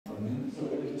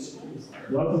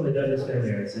Welcome to the Douglas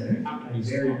Family Arts Center. I'm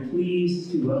very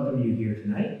pleased to welcome you here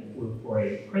tonight for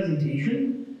a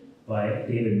presentation by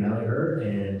David Malaher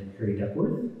and Harry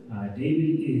Duckworth.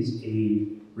 David is a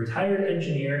retired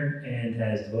engineer and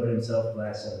has devoted himself the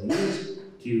last several years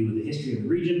to the history of the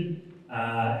region.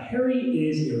 Harry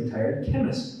is a retired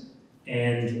chemist,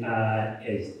 and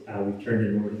we've turned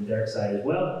him over to the dark side as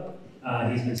well.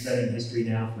 He's been studying history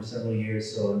now for several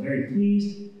years, so I'm very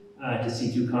pleased to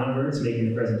see two converts making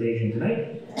the presentation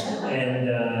tonight,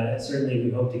 and certainly we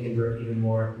hope to convert even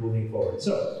more moving forward.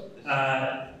 So,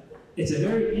 it's a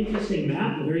very interesting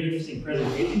map, a very interesting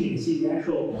presentation. You can see the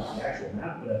actual, not the actual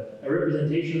map, but a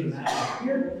representation of the map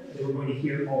here that we're going to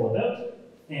hear all about.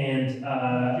 And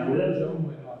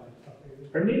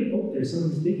pardon me? Oh, there's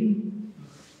someone speaking.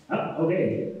 Oh,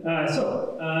 okay.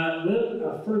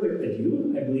 Without further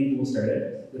ado, I believe we'll start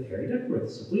out with Harry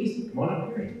Duckworth. So please, come on up,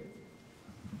 Harry.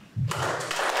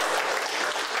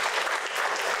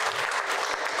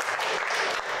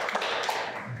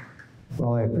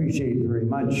 Well, I appreciate very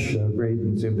much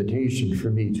Braden's invitation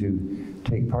for me to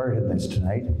take part in this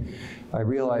tonight. I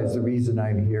realize the reason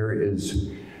I'm here is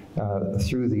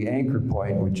through the anchor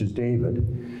point, which is David,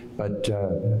 but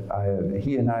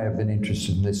he and I have been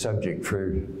interested in this subject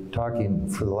for talking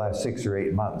for the last 6 or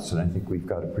 8 months, and I think we've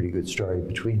got a pretty good story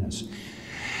between us.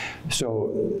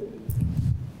 So,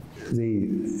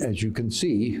 as you can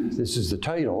see, this is the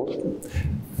title,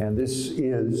 and this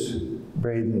is,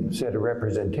 Braden said, a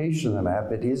representation of the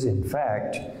map. It is, in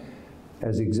fact,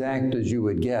 as exact as you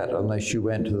would get unless you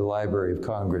went to the Library of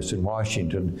Congress in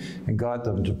Washington and got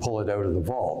them to pull it out of the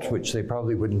vault, which they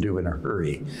probably wouldn't do in a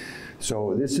hurry.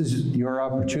 So this is your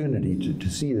opportunity to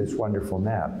see this wonderful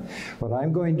map. What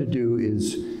I'm going to do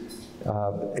is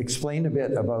explain a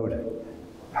bit about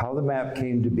how the map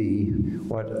came to be,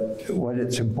 what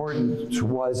its importance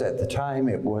was at the time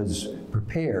it was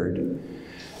prepared,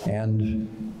 and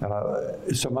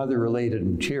some other related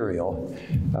material.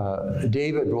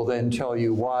 David will then tell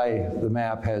you why the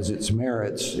map has its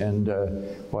merits and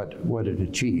what it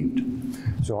achieved.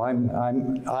 So I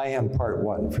am part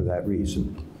one for that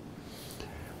reason.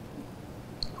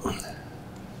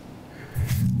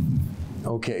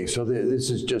 Okay, so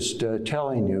this is just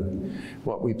telling you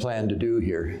what we plan to do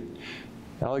here.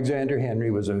 Alexander Henry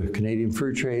was a Canadian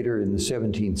fur trader in the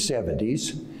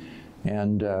 1770s,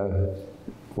 and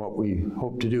what we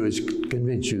hope to do is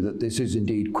convince you that this is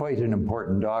indeed quite an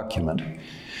important document.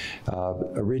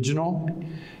 Original,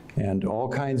 and all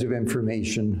kinds of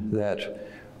information that,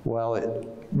 while it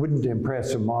wouldn't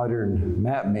impress a modern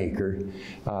map maker,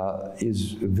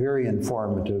 is very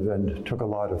informative and took a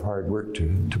lot of hard work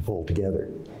to pull together.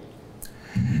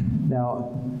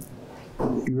 Now,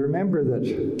 you remember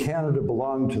that Canada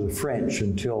belonged to the French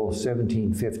until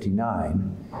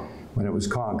 1759, when it was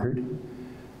conquered.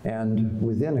 And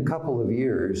within a couple of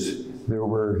years, there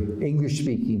were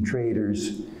English-speaking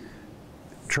traders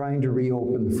trying to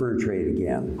reopen the fur trade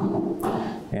again.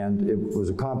 And it was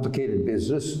a complicated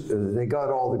business. They got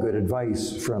all the good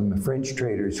advice from French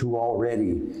traders who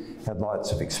already had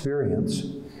lots of experience.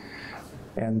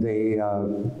 And they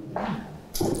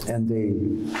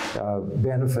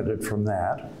benefited from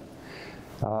that.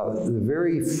 The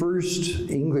very first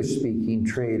English-speaking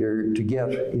trader to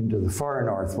get into the far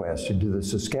northwest, into the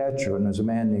Saskatchewan, was a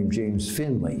man named James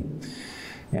Finley.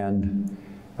 And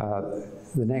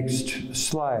the next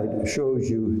slide shows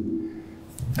you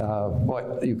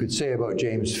what you could say about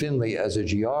James Finley as a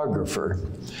geographer.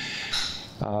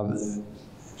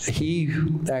 He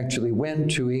actually went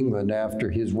to England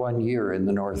after his 1 year in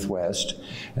the Northwest,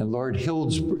 and Lord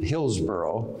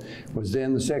Hillsborough was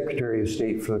then the Secretary of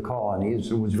State for the colonies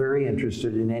and was very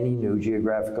interested in any new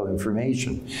geographical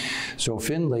information. So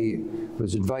Finley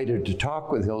was invited to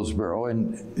talk with Hillsborough,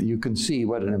 and you can see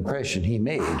what an impression he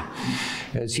made,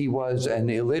 as he was an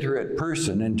illiterate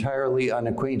person entirely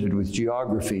unacquainted with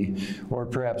geography, or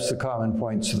perhaps the common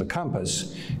points of the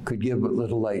compass, could give but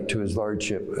little light to his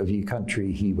lordship of the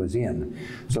country he was in.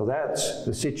 So that's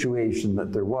the situation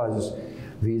that there was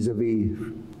vis-a-vis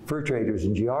fur traders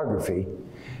in geography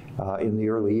in the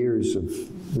early years of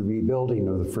the rebuilding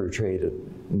of the fur trade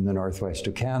in the northwest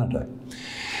of Canada.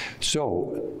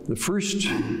 So the first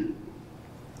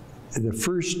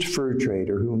fur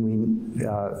trader whom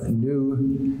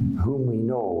we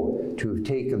know to have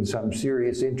taken some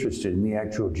serious interest in the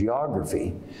actual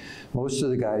geography. Most of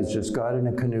the guys just got in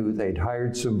a canoe. They'd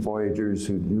hired some voyagers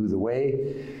who knew the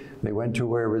way. They went to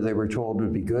wherever they were told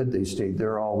would be good. They stayed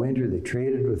there all winter. They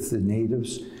traded with the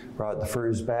natives, brought the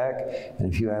furs back,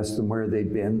 and if you asked them where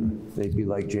they'd been, they'd be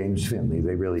like James Finley.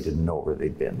 They really didn't know where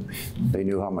they'd been. They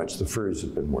knew how much the furs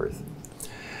had been worth.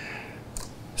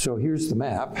 So here's the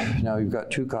map. Now you've got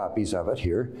 2 copies of it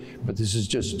here, but this is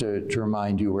just to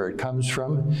remind you where it comes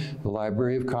from, the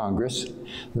Library of Congress.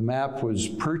 The map was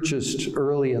purchased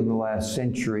early in the last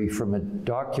century from a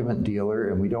document dealer,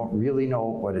 and we don't really know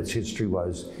what its history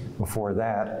was before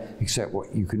that, except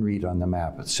what you can read on the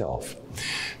map itself.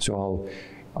 So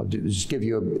I'll just give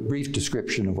you a brief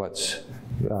description of what's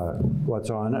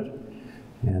on it,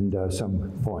 and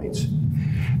some points.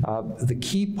 The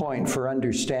key point for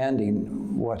understanding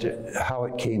how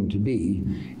it came to be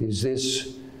is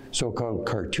this so-called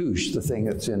cartouche, the thing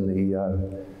that's in the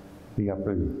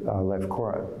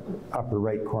upper upper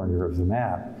right corner of the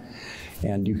map.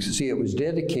 And you can see it was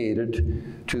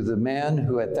dedicated to the man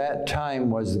who at that time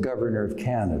was the Governor of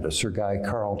Canada, Sir Guy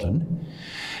Carleton.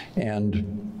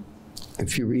 And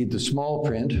if you read the small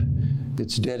print,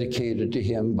 it's dedicated to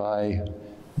him by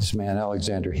this man,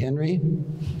 Alexander Henry,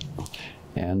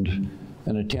 and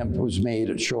an attempt was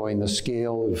made at showing the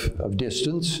scale of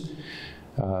distance.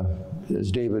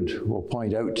 As David will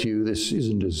point out to you, this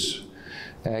isn't as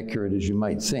accurate as you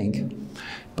might think,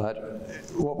 but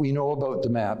what we know about the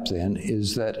map then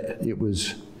is that it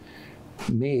was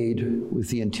made with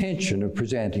the intention of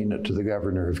presenting it to the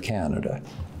Governor of Canada.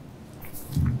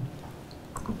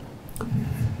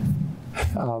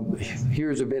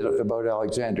 Here's a bit about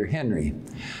Alexander Henry.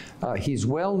 He's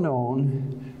well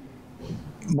known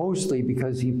mostly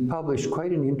because he published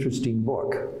quite an interesting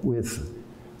book with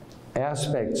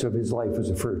aspects of his life as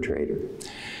a fur trader.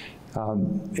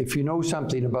 If you know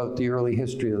something about the early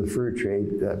history of the fur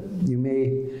trade, you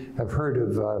may have heard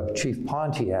of Chief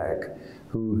Pontiac,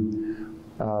 who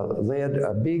led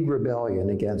a big rebellion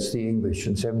against the English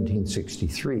in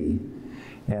 1763.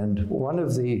 And one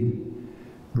of the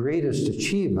greatest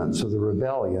achievements of the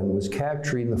rebellion was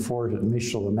capturing the fort at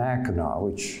Michilimackinac,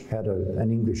 which had an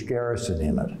English garrison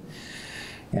in it.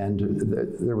 And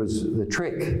there was the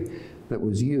trick that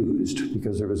was used,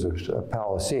 because there was a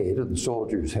palisade and the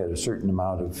soldiers had a certain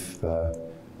amount of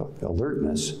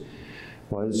alertness,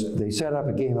 was they set up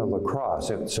a game of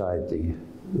lacrosse outside the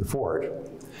fort.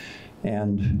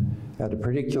 And at a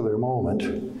particular moment,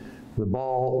 the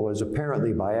ball was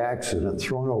apparently by accident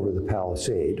thrown over the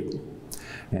palisade.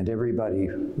 And everybody,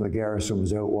 the garrison,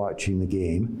 was out watching the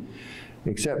game,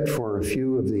 except for a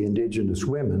few of the indigenous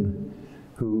women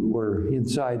who were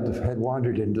had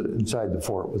wandered inside the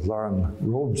fort with long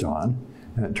robes on,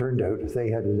 and it turned out they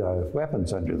had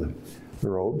weapons under the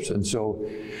robes. And so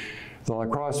the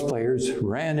lacrosse players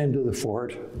ran into the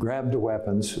fort, grabbed the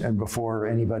weapons, and before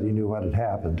anybody knew what had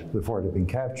happened, the fort had been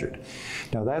captured.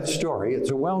 Now that story,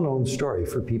 it's a well-known story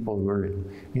for people who are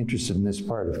interested in this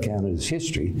part of Canada's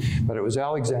history, but it was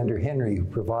Alexander Henry who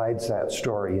provides that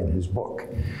story in his book.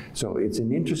 So it's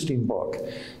an interesting book.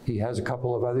 He has a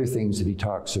couple of other things that he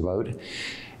talks about,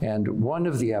 and one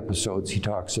of the episodes he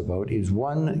talks about is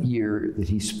 1 year that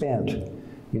he spent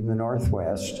in the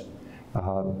Northwest,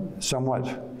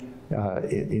 somewhat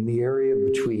in the area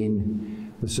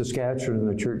between the Saskatchewan and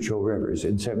the Churchill Rivers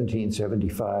in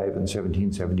 1775 and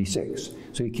 1776.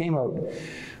 So he came out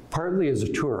partly as a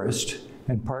tourist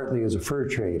and partly as a fur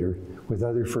trader with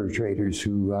other fur traders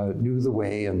who knew the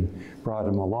way and brought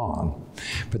him along.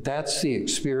 But that's the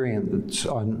experience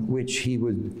on which he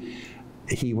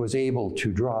was able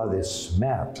to draw this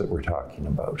map that we're talking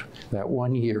about, that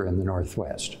 1 year in the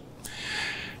Northwest.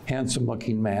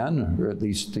 Handsome-looking man, or at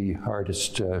least the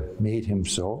artist made him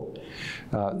so.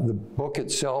 The book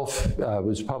itself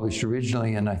was published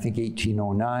originally in, I think,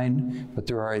 1809, but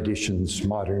there are editions,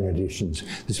 modern editions.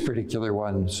 This particular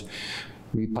one's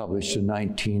republished in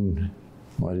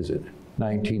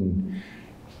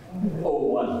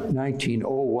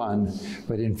 1901,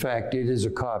 but in fact it is a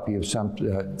copy of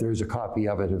there's a copy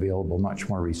of it available much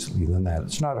more recently than that.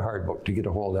 It's not a hard book to get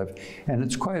a hold of, and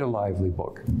it's quite a lively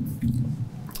book.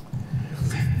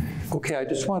 Okay, I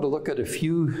just want to look at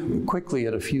quickly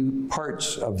at a few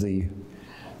parts of the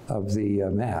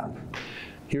map.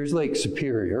 Here's Lake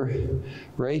Superior.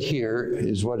 Right here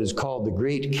is what is called the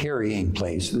Great Carrying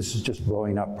Place. This is just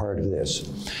blowing up part of this.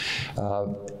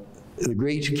 The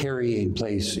Great Carrying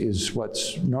Place is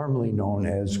what's normally known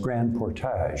as Grand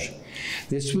Portage.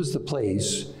 This was the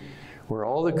place where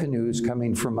all the canoes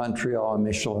coming from Montreal and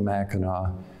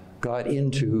Michilimackinac got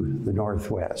into the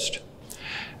Northwest.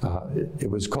 It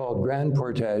was called Grand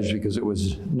Portage because it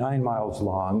was 9 miles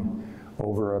long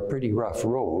over a pretty rough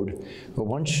road. But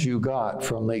once you got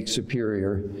from Lake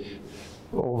Superior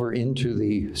over into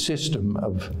the system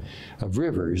of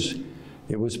rivers,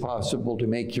 it was possible to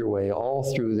make your way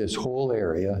all through this whole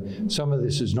area. Some of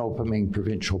this is Nopaming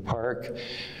Provincial Park,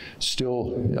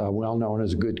 still well known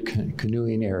as a good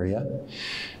canoeing area.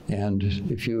 And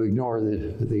if you ignore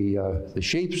the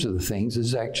shapes of the things, this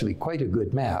is actually quite a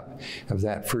good map of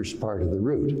that first part of the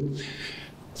route.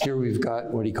 Here we've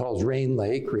got what he calls Rain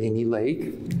Lake, Rainy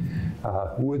Lake.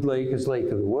 Wood Lake is Lake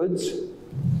of the Woods.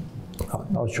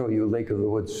 I'll show you Lake of the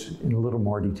Woods in a little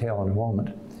more detail in a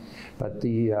moment. But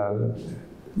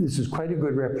this is quite a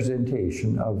good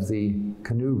representation of the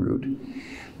canoe route.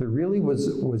 There really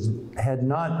had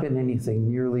not been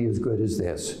anything nearly as good as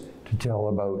this to tell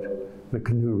about the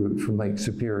canoe route from Lake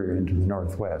Superior into the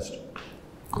northwest.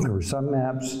 There were some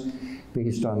maps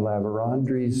based on La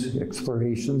Vérendrye's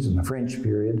explorations in the French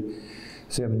period,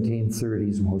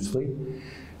 1730s mostly.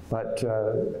 But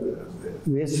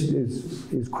this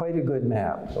is quite a good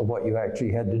map of what you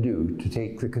actually had to do to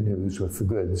take the canoes with the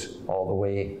goods all the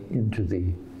way into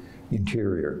the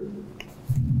interior.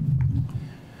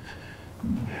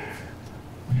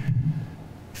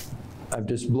 I've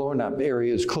just blown up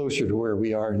areas closer to where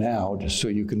we are now, just so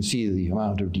you can see the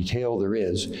amount of detail there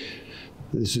is.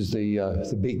 This is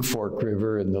the Big Fork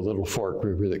River and the Little Fork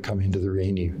River that come into the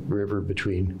Rainy River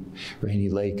between Rainy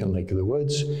Lake and Lake of the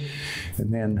Woods.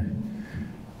 And then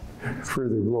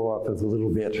further blow up a little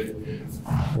bit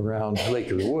around Lake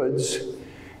of the Woods.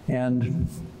 And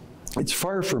it's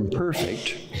far from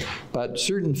perfect, but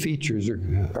certain features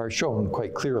are shown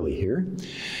quite clearly here.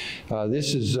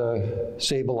 This is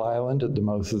Sable Island at the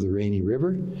mouth of the Rainy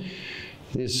River.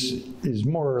 This is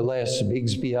more or less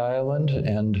Bigsby Island,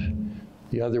 and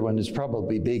the other one is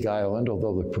probably Big Island,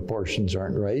 although the proportions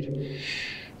aren't right.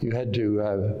 You had to,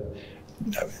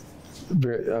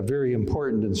 a very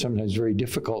important and sometimes very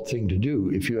difficult thing to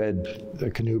do if you had a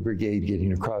canoe brigade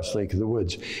getting across Lake of the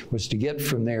Woods, was to get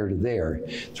from there to there.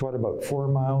 So what, about 4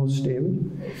 miles,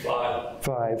 David? 5.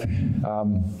 5.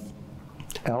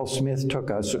 Al Smith took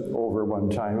us over one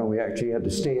time, and we actually had to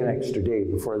stay an extra day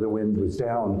before the wind was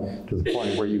down to the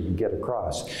point where you could get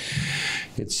across.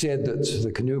 It's said that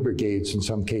the canoe brigades in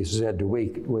some cases had to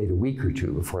wait a week or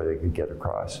two before they could get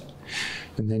across.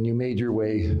 And then you made your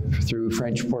way through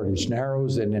French Portage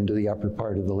Narrows and into the upper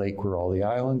part of the lake where all the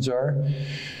islands are.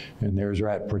 And there's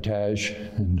Rat Portage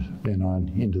and then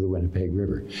on into the Winnipeg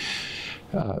River.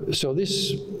 So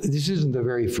this isn't the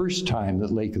very first time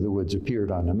that Lake of the Woods appeared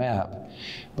on a map,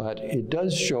 but it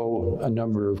does show a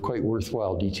number of quite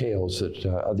worthwhile details that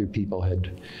other people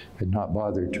had not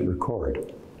bothered to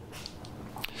record.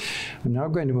 I'm now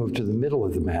going to move to the middle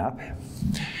of the map.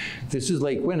 This is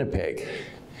Lake Winnipeg,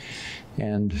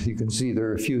 and you can see there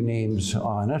are a few names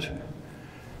on it.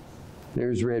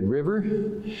 There's Red River.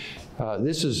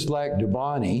 This is Lac du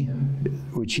Bonny,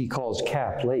 which he calls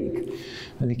Cap Lake.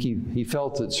 I think he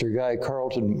felt that Sir Guy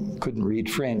Carleton couldn't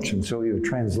read French, and so he would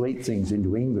translate things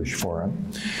into English for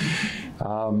him.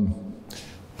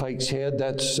 Pike's Head,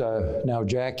 that's now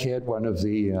Jack Head, one of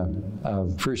the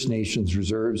First Nations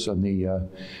reserves on the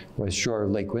west shore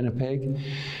of Lake Winnipeg.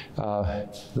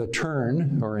 The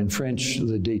turn, or in French,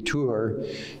 the détour,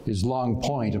 is Long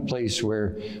Point, a place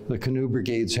where the canoe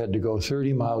brigades had to go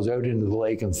 30 miles out into the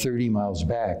lake and 30 miles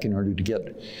back in order to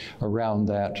get around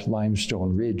that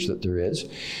limestone ridge that there is.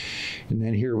 And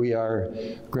then here we are,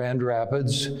 Grand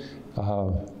Rapids,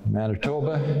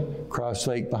 Manitoba, Cross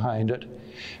Lake behind it.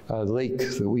 The lake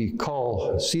that we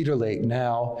call Cedar Lake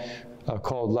now,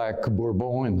 called Lac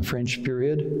Bourbon in the French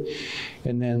period.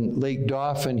 And then Lake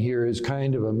Dauphin here is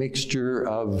kind of a mixture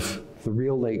of the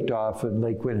real Lake Dauphin,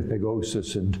 Lake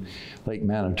Winnipegosis, and Lake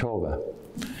Manitoba.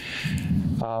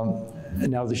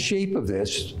 Now the shape of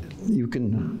this, you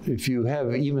can, if you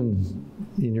have even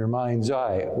in your mind's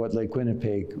eye what Lake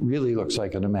Winnipeg really looks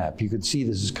like on a map, you could see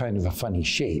this is kind of a funny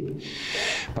shape.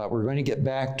 But we're going to get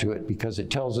back to it because it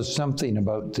tells us something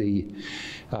about the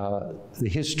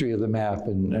history of the map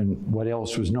and what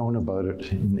else was known about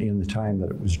it in the time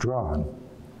that it was drawn.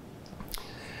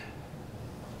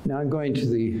 Now I'm going to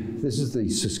this is the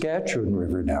Saskatchewan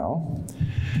River now.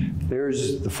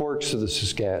 There's the forks of the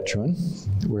Saskatchewan,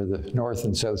 where the North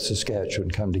and South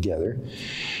Saskatchewan come together.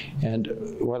 And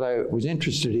what I was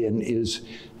interested in is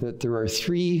that there are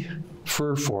 3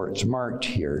 fur forts marked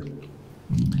here.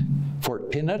 Fort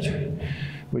Pinnit,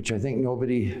 which I think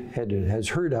nobody has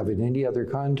heard of in any other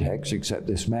context except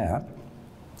this map.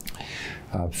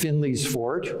 Finley's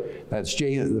Fort, that's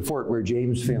the fort where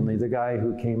James Finley, the guy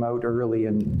who came out early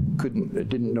and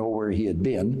didn't know where he had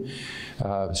been,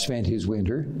 spent his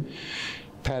winter.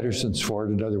 Patterson's Fort,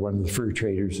 another one of the fur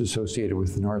traders associated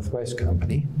with the Northwest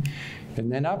Company.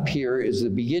 And then up here is the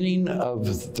beginning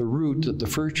of the route that the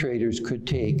fur traders could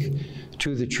take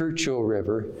to the Churchill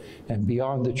River and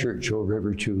beyond the Churchill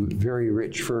River to very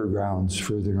rich fur grounds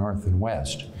further north and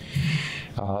west.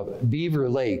 Beaver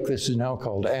Lake, this is now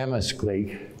called Amisk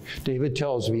Lake. David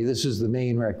tells me this is the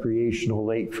main recreational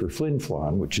lake for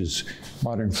Flin-Flon, which is,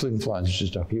 modern Flin-Flon is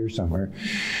just up here somewhere.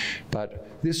 But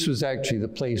this was actually the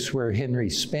place where Henry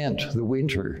spent the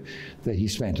winter that he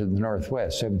spent in the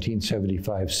Northwest,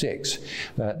 1775-6.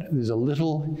 There's a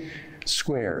little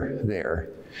square there,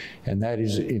 and that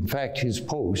is, in fact, his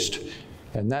post.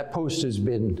 And that post has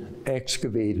been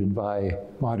excavated by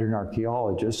modern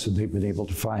archaeologists, and they've been able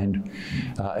to find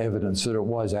evidence that it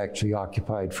was actually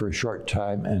occupied for a short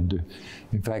time. And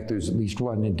in fact, there's at least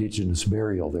one indigenous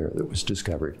burial there that was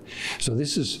discovered. So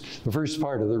this is the first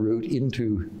part of the route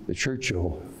into the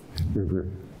Churchill River.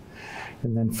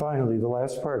 And then finally, the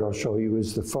last part I'll show you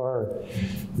is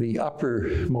the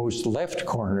uppermost left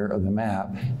corner of the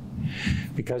map,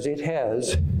 because it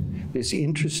has this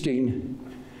interesting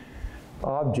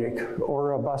object,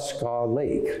 Orabuska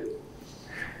Lake.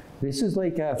 This is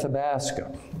Lake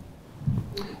Athabasca.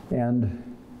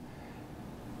 And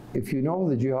if you know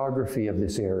the geography of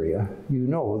this area, you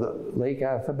know that Lake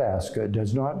Athabasca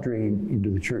does not drain into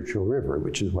the Churchill River,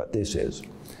 which is what this is.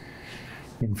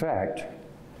 In fact,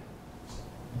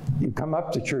 you come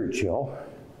up to Churchill,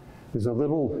 there's a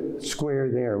little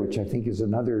square there, which I think is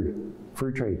another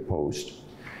fur trade post.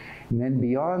 And then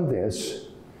beyond this,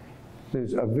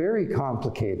 there's a very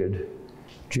complicated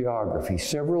geography,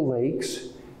 several lakes,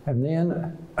 and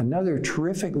then another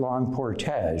terrific long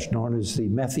portage known as the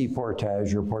Methy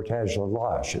Portage or Portage La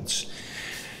Loche. It's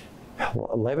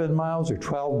 11 miles or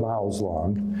 12 miles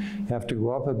long. You have to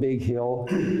go up a big hill,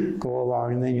 go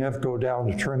along, and then you have to go down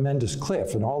a tremendous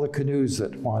cliff. And all the canoes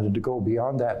that wanted to go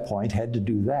beyond that point had to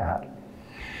do that.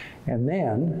 And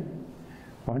then,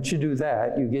 once you do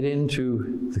that, you get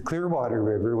into the Clearwater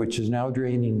River, which is now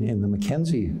draining in the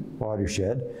Mackenzie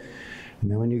watershed. And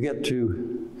then when you get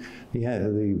to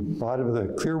the bottom of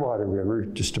the Clearwater River,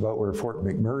 just about where Fort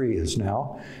McMurray is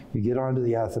now, you get onto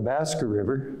the Athabasca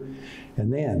River,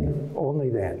 and then, only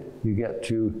then, you get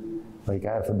to Lake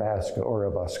Athabasca or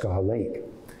Orabuska Lake.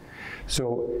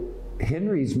 So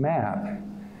Henry's map,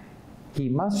 he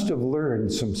must have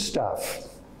learned some stuff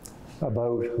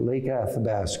about Lake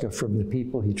Athabasca from the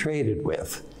people he traded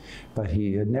with. But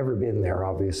he had never been there,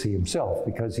 obviously, himself,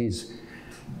 because he's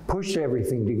pushed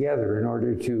everything together in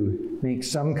order to make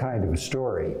some kind of a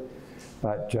story.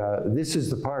 But this is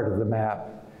the part of the map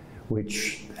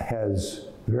which has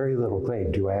very little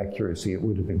claim to accuracy. It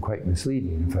would have been quite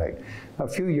misleading, in fact. A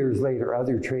few years later,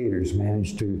 other traders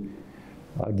managed to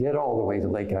get all the way to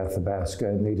Lake Athabasca,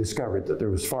 and they discovered that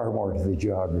there was far more to the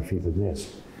geography than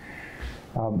this.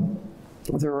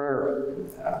 There are,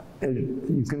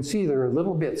 you can see there are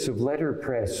little bits of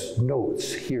letterpress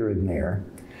notes here and there.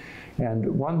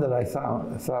 And one that I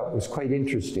thought was quite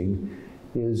interesting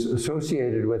is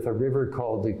associated with a river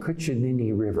called the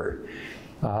Cuchinini River.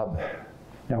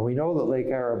 Now we know that Lake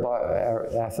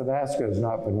Athabasca has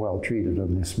not been well treated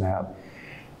on this map.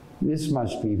 This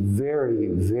must be very,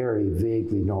 very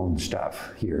vaguely known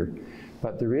stuff here.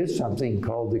 But there is something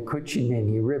called the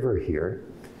Cuchinini River here.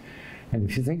 And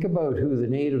if you think about who the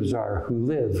natives are who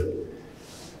live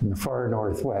in the far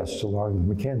northwest along the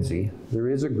Mackenzie, there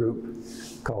is a group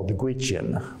called the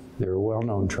Gwich'in. They're a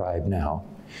well-known tribe now.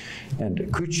 And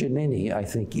Cuchinini, I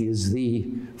think, is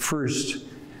the first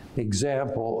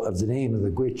example of the name of the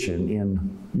Gwich'in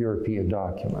in European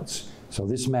documents. So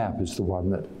this map is the one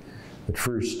that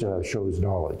first shows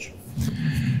knowledge.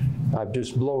 I've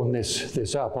just blown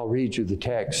this up. I'll read you the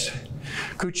text.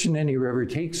 Cuchinini River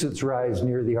takes its rise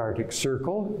near the Arctic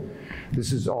Circle.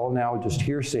 This is all now just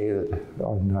hearsay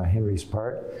on Henry's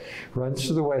part. Runs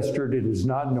to the westward. It is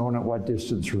not known at what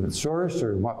distance from its source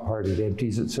or in what part it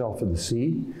empties itself in the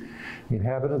sea. The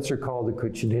inhabitants are called the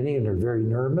Cuchinini and are very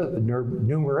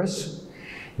numerous.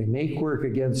 They make work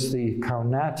against the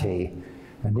Kaunate,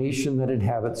 a nation that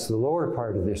inhabits the lower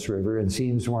part of this river and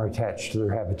seems more attached to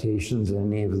their habitations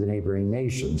than any of the neighboring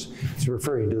nations. It's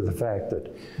referring to the fact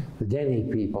that the Dene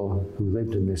people who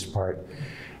lived in this part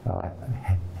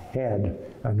had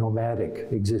a nomadic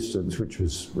existence, which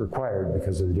was required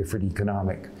because of the different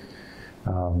economic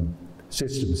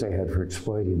systems they had for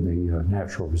exploiting the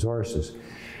natural resources.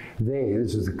 They,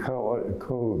 this is the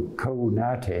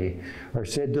Kaunate, are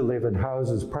said to live in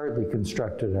houses partly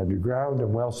constructed underground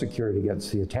and well secured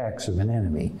against the attacks of an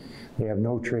enemy. They have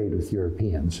no trade with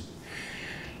Europeans.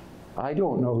 I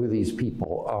don't know who these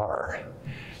people are.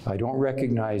 I don't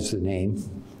recognize the name.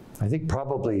 I think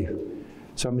probably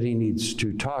somebody needs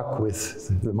to talk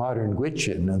with the modern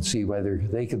Gwich'in and see whether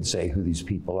they can say who these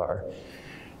people are.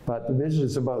 But the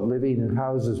business about living in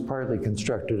houses partly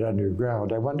constructed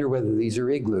underground, I wonder whether these are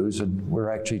igloos and we're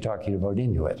actually talking about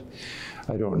Inuit.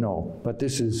 I don't know. But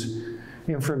this is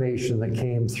information that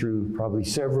came through probably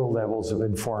several levels of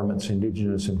informants,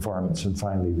 indigenous informants, and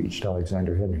finally reached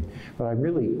Alexander Henry. But I'm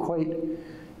really quite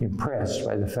impressed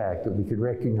by the fact that we could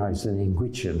recognize the name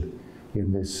Gwich'in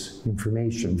in this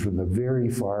information from the very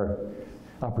far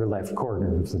upper left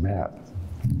corner of the map.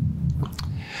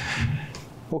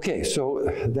 Okay,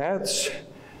 so that's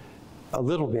a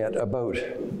little bit about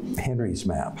Henry's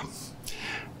map.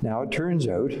 Now it turns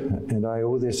out, and I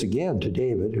owe this again to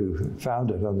David, who found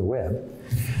it on the web,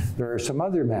 there are some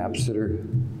other maps that are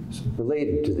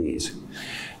related to these.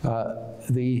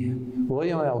 The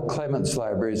William L. Clements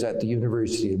Library is at the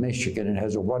University of Michigan and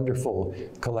has a wonderful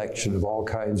collection of all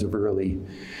kinds of early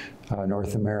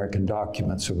North American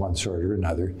documents of one sort or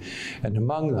another. And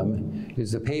among them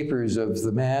is the papers of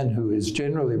the man who is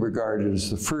generally regarded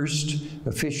as the first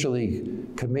officially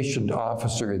commissioned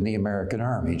officer in the American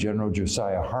Army, General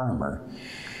Josiah Harmer.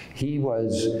 He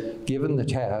was given the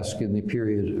task in the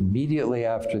period immediately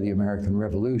after the American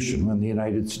Revolution, when the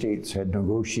United States had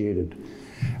negotiated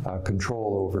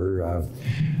control over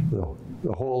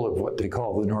the whole of what they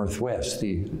call the Northwest,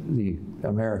 the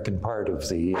American part of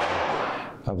the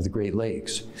Great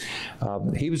Lakes.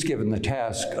 He was given the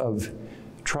task of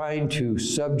trying to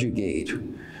subjugate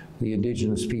the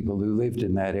indigenous people who lived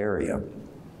in that area.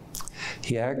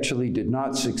 He actually did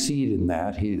not succeed in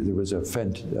that. There was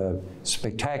a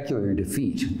spectacular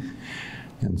defeat,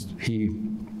 and he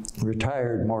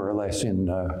retired more or less in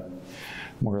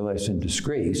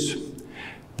disgrace.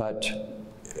 But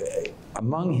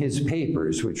among his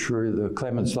papers, which were the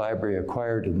Clements Library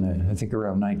acquired in I think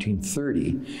around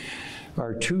 1930,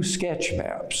 are two sketch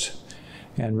maps.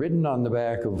 And written on the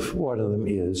back of one of them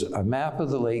is a map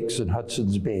of the lakes in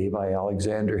Hudson's Bay by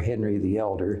Alexander Henry the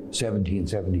Elder,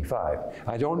 1775.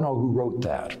 I don't know who wrote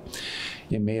that.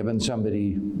 It may have been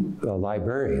somebody, a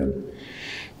librarian,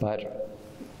 but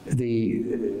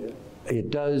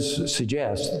it does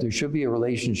suggest there should be a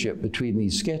relationship between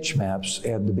these sketch maps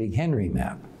and the Big Henry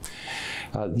map.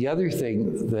 The other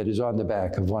thing that is on the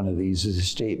back of one of these is a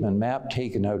statement, map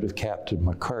taken out of Captain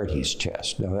McCarty's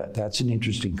chest. Now that's an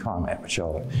interesting comment, which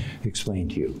I'll explain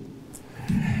to you.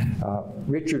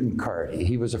 Richard McCarty,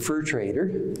 he was a fur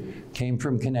trader, came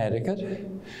from Connecticut.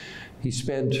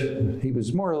 He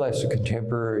was more or less a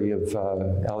contemporary of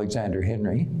Alexander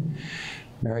Henry,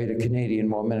 married a Canadian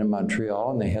woman in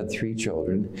Montreal, and they had 3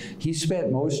 children. He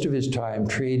spent most of his time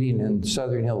trading in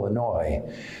southern Illinois.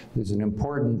 There's an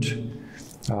important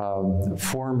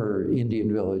former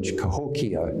Indian village,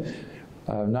 Cahokia,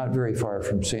 not very far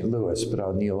from St. Louis, but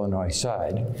on the Illinois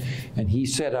side. And he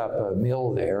set up a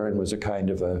mill there and was a kind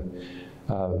of a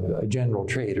general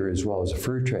trader as well as a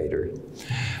fur trader.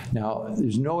 Now,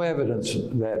 there's no evidence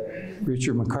that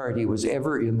Richard McCarty was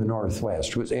ever in the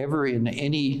Northwest, was ever in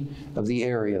any of the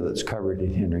area that's covered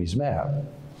in Henry's map.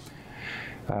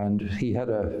 And he had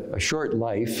a short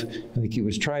life. I think he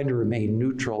was trying to remain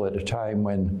neutral at a time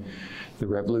when the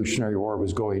Revolutionary War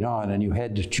was going on and you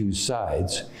had to choose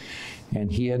sides. And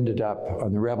he ended up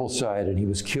on the rebel side, and he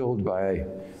was killed by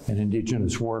an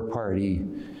indigenous war party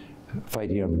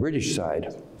fighting on the British side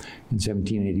in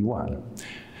 1781.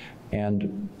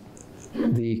 And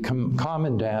the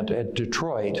commandant at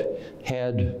Detroit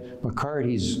had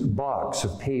McCarty's box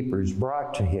of papers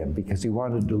brought to him because he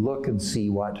wanted to look and see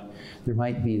what there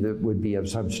might be that would be of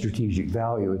some strategic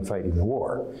value in fighting the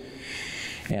war.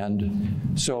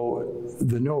 And so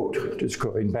the note, just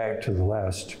going back to the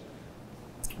last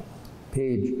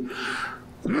page,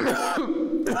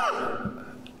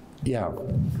 yeah,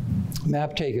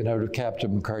 map taken out of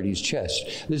Captain McCarty's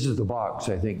chest. This is the box,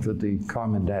 I think, that the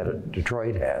commandant at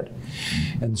Detroit had.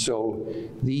 And so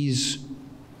these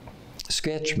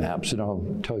sketch maps, and I'll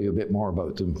tell you a bit more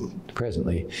about them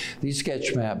presently, these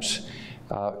sketch maps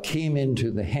came into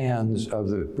the hands of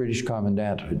the British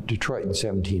commandant at Detroit in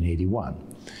 1781.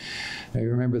 Now you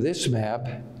remember this map,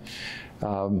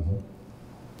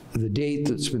 the date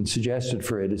that's been suggested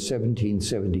for it is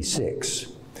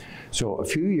 1776. So a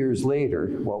few years later,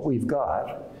 what we've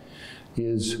got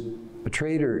is a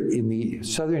trader in the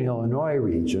southern Illinois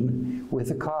region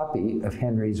with a copy of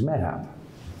Henry's map.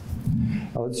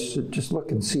 Now let's just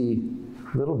look and see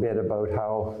a little bit about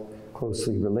how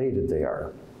closely related they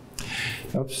are.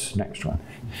 Oops, next one.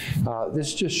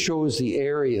 This just shows the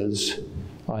areas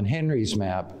on Henry's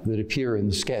map that appear in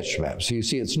the sketch map. So you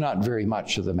see it's not very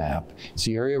much of the map. It's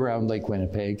the area around Lake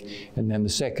Winnipeg, and then the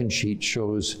second sheet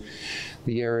shows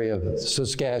the area of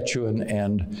Saskatchewan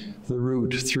and the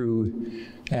route through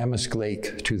Amisk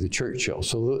Lake to the Churchill.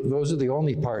 So those are the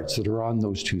only parts that are on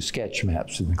those two sketch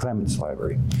maps in the Clements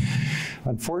Library.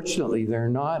 Unfortunately, they're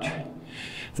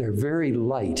very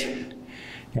light.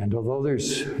 And although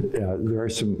there are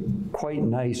some quite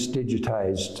nice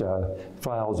digitized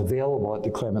files available at the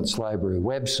Clements Library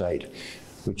website,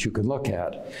 which you can look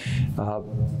at,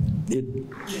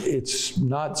 it's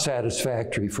not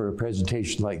satisfactory for a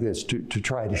presentation like this to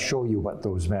try to show you what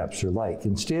those maps are like.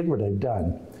 Instead, what I've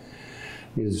done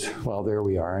is, well, there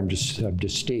we are, I'm just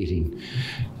stating.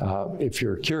 If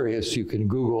you're curious, you can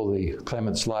Google the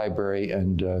Clements Library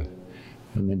and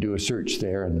then do a search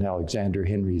there, and Alexander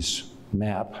Henry's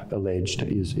map alleged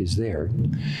is there.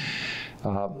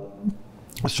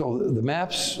 So the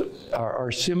maps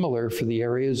are similar for the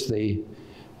areas that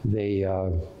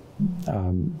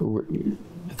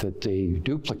they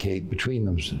duplicate between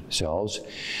themselves,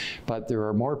 but there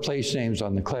are more place names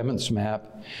on the Clements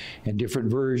map and different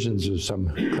versions of some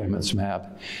Clements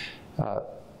map.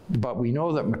 But we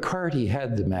know that McCarty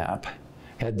had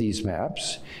these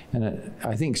maps, and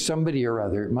I think somebody or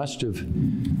other must have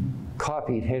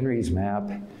copied Henry's map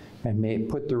and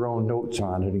put their own notes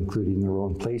on it, including their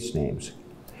own place names.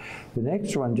 The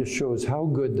next one just shows how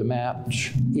good the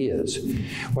match is.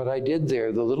 What I did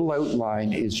there, the little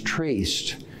outline is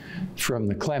traced from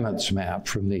the Clements map,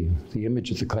 from the image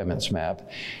of the Clements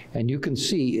map, and you can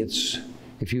see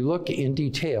if you look in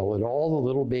detail at all the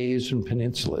little bays and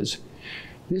peninsulas,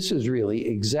 this is really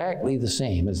exactly the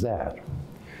same as that.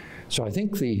 So I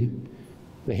think the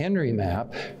Henry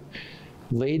map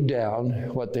laid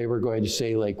down what they were going to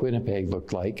say Lake Winnipeg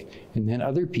looked like, and then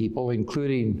other people,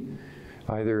 including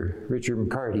either Richard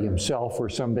McCarty himself or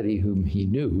somebody whom he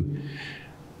knew,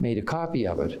 made a copy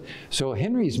of it. So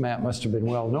Henry's map must have been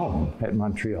well known at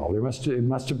Montreal. It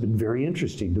must have been very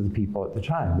interesting to the people at the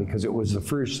time, because it was the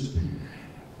first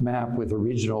map with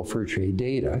original fur trade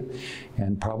data,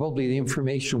 and probably the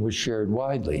information was shared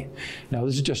widely. Now,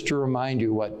 this is just to remind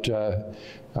you what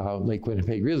Lake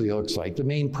Winnipeg really looks like. The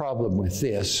main problem with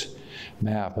this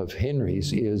map of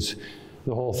Henry's is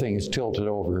the whole thing is tilted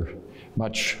over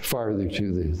much farther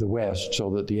to the west, so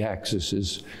that the axis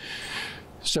is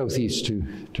southeast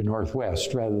to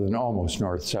northwest rather than almost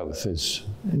north-south as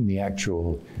in the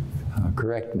actual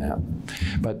correct map.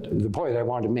 But the point I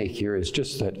want to make here is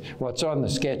just that what's on the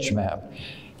sketch map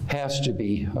has to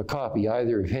be a copy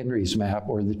either of Henry's map,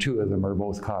 or the two of them are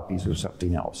both copies of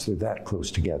something else. They're that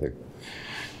close together.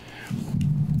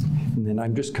 And then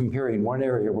I'm just comparing one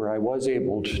area where I was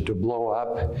able to blow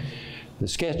up the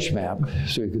sketch map,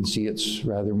 so you can see it's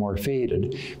rather more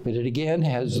faded. But it again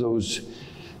has those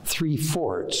three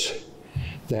forts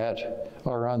that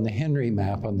are on the Henry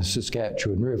map on the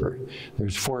Saskatchewan River.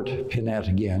 There's Fort Pinette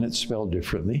again, it's spelled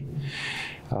differently.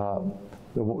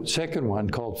 The second one,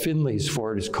 called Finley's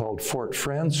Fort, is called Fort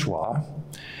Francois.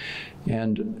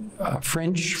 And a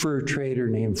French fur trader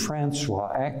named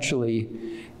Francois actually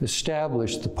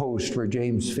established the post where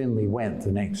James Finley went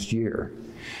the next year.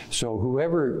 So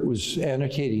whoever was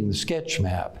annotating the sketch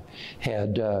map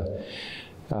had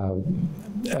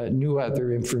knew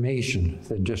other information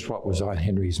than just what was on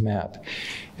Henry's map.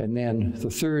 And then the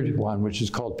third one, which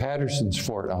is called Patterson's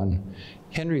Fort on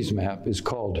Henry's map, is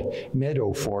called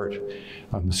Meadow Fort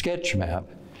on the sketch map.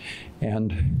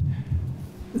 And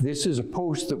this is a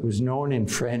post that was known in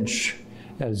French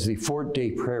as the Fort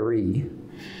des Prairies,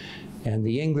 and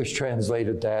the English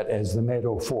translated that as the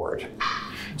Meadow Fort.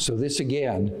 So this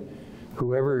again,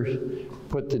 whoever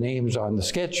put the names on the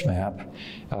sketch map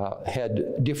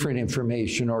had different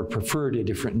information or preferred a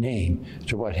different name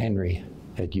to what Henry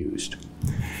had used.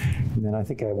 And then I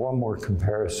think I have one more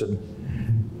comparison.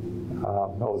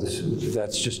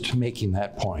 That's just making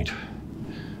that point.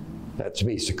 That's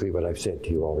basically what I've said to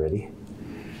you already.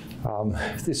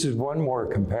 This is one more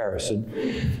comparison.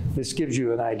 This gives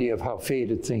you an idea of how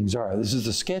faded things are. This is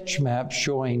the sketch map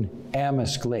showing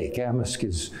Amisk Lake. Amisk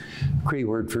is Cree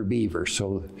word for beaver,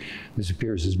 so this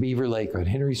appears as Beaver Lake on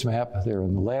Henry's map there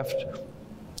on the left,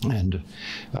 and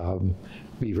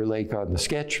Beaver Lake on the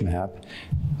sketch map.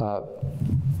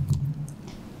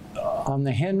 On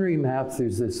the Henry map,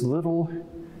 there's this little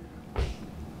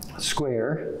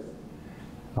square,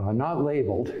 not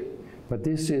labeled, but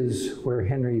this is where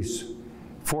Henry's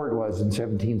fort was in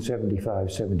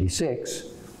 1775-76.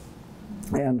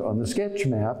 And on the sketch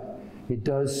map, it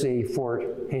does say Fort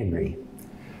Henry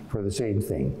for the same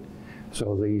thing.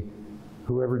 So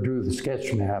whoever drew the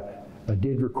sketch map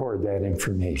did record that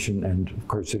information, and of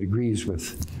course it agrees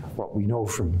with what we know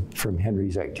from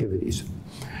Henry's activities.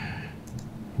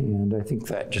 And I think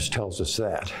that just tells us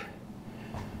that.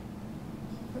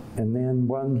 And then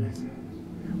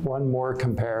one more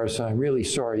comparison. I'm really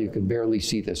sorry you can barely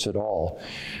see this at all.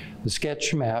 The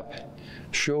sketch map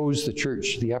shows the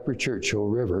church, the upper Churchill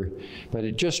River, but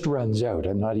it just runs out.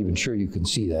 I'm not even sure you can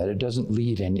see that. It doesn't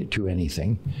lead to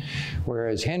anything.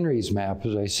 Whereas Henry's map,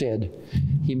 as I said,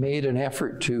 he made an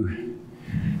effort to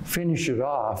finish it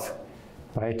off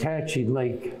by attaching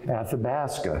Lake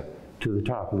Athabasca to the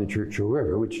top of the Churchill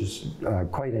River, which is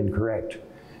quite incorrect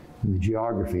in the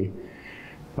geography.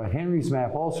 But Henry's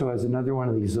map also has another one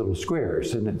of these little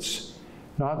squares, and it's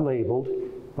not labeled,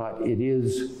 but it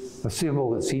is a symbol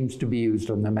that seems to be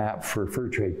used on the map for fur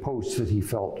trade posts that he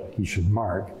felt he should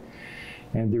mark.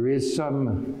 And there is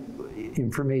some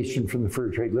information from the fur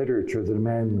trade literature that a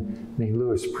man named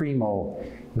Louis Primo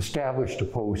established a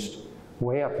post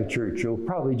way up the Churchill,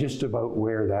 probably just about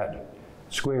where that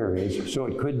square is. So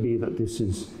it could be that this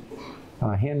is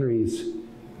Henry's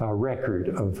record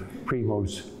of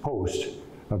Primo's post,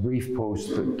 a brief post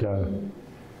that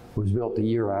was built the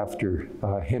year after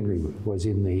Henry was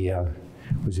in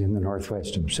the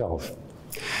Northwest himself.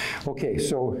 Okay,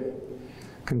 so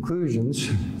conclusions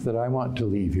that I want to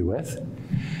leave you with.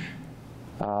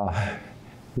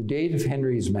 The date of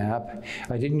Henry's map,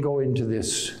 I didn't go into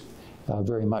this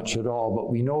very much at all, but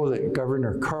we know that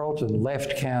Governor Carleton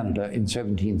left Canada in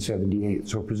 1778,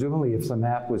 so presumably if the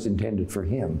map was intended for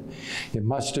him, it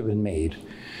must have been made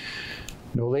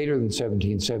no later than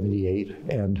 1778,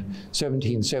 and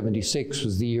 1776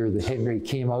 was the year that Henry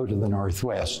came out of the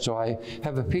Northwest. So I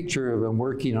have a picture of him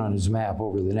working on his map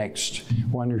over the next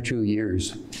 1 or 2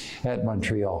 years at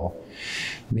Montreal,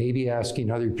 maybe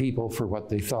asking other people for what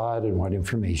they thought and what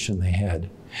information they had.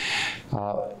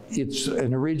 It's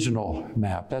an original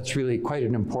map. That's really quite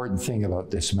an important thing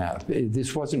about this map.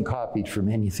 This wasn't copied from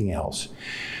anything else.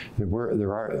 There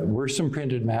were some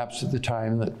printed maps at the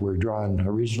time that were drawn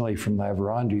originally from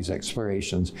Laverandu's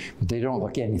explorations, but they don't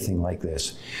look anything like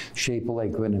this. Shape of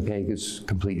Lake Winnipeg is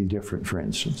completely different, for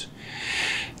instance.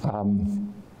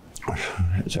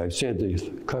 As I've said, the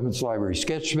Clements Library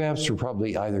sketch maps are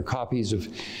probably either copies of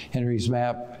Henry's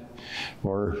map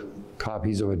or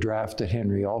copies of a draft that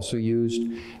Henry also used.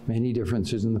 Many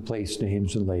differences in the place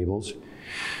names and labels.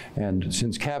 And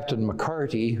since Captain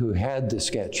McCarty, who had the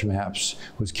sketch maps,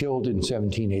 was killed in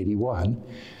 1781,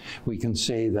 we can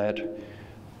say that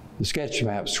the sketch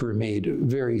maps were made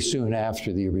very soon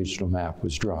after the original map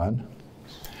was drawn.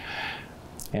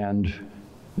 And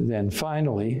then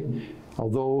finally,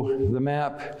 although the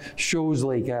map shows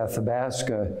Lake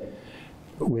Athabasca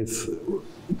with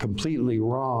completely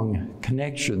wrong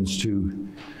connections to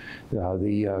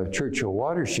the Churchill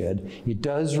watershed, it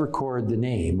does record the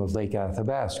name of Lake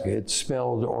Athabasca. It's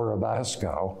spelled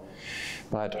Orabasco,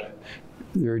 but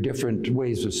there are different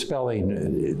ways of spelling.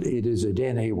 It is a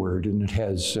Dene word, and it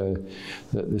has,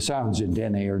 the sounds in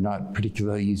Dene are not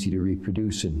particularly easy to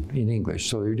reproduce in English,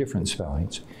 so there are different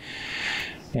spellings.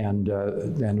 And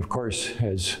then, of course,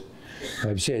 as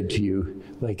I've said to you,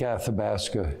 Lake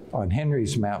Athabasca on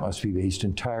Henry's map must be based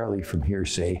entirely from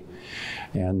hearsay,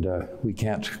 and we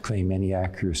can't claim any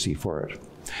accuracy for it.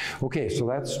 Okay, so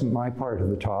that's my part of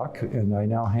the talk, and I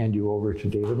now hand you over to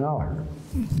David Malaher.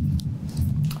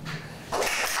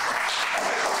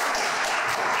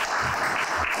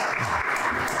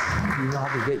 Do you know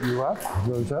how to get you up,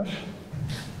 those up?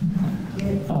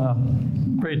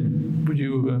 Braden, would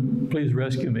you please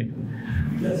rescue me?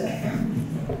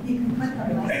 You can put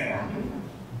the mic back.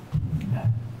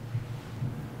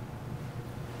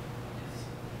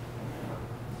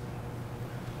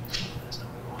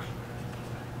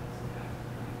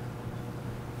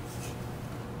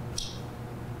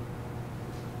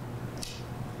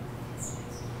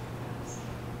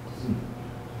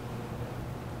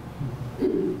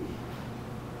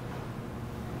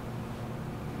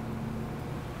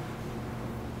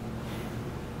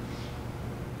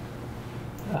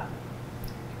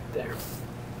 There.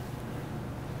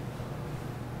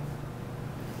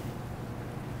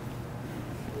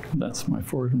 That's my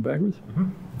forward and backwards.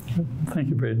 Mm-hmm. Thank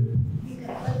you, Braden. You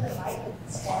can put the mic at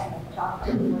the stand and talk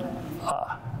to them.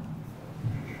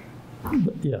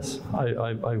 Yes,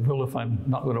 I will if I'm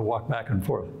not going to walk back and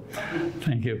forth.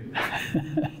 Thank you.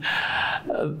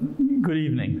 Good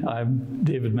evening. I'm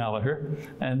David Malaher,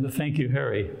 and thank you,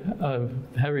 Harry.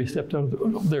 Harry stepped out.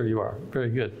 Oh, there you are.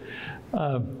 Very good.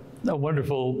 A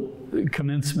wonderful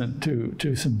commencement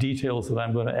to some details that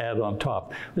I'm going to add on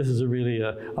top. This is really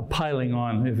a piling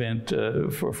on event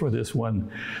for this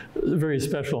one very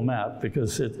special map,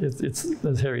 because it's,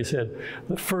 as Harry said,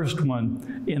 the first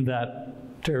one in that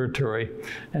territory,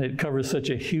 and it covers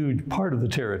such a huge part of the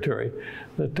territory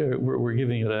that we're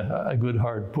giving it a good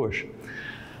hard push.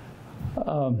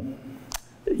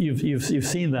 You've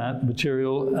seen that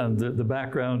material, and the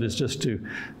background is just to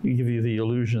give you the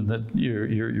illusion that you're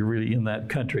really in that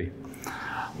country.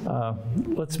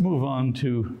 Let's move on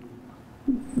to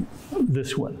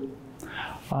this one.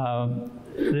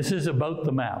 This is about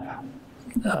the map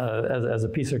as a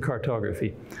piece of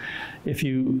cartography. If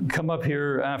you come up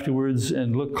here afterwards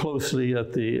and look closely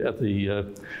at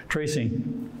the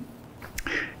tracing,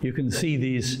 you can see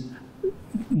these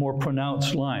more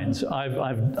pronounced lines.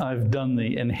 I've done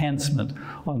the enhancement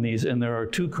on these, and there are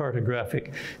two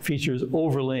cartographic features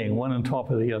overlaying one on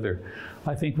top of the other.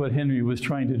 I think what Henry was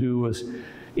trying to do was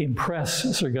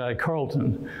impress Sir Guy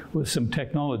Carleton with some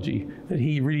technology that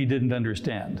he really didn't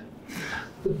understand.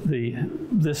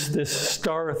 This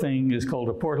star thing is called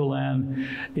a portolan.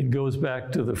 It goes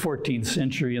back to the 14th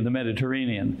century in the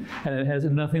Mediterranean, and it has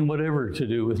nothing whatever to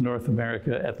do with North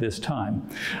America at this time.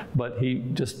 But he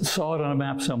just saw it on a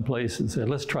map someplace and said,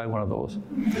 let's try one of those.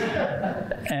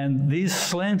 And these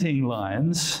slanting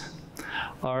lines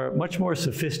are much more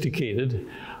sophisticated,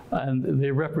 and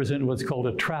they represent what's called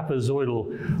a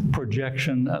trapezoidal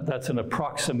projection. That's an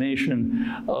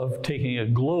approximation of taking a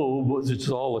globe, which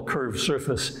is all a curved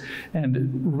surface,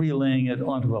 and relaying it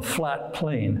onto a flat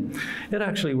plane. It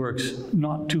actually works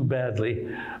not too badly,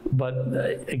 but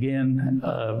again,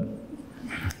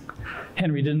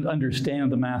 Henry didn't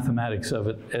understand the mathematics of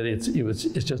it, and it's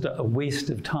just a waste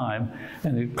of time,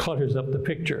 and it clutters up the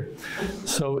picture.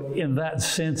 So in that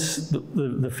sense,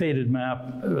 the faded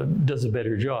map does a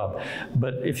better job.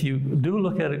 But if you do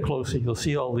look at it closely, you'll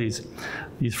see all these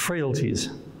frailties.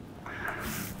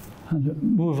 And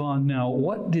move on now.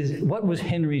 What was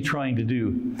Henry trying to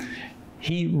do?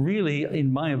 He really,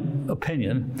 in my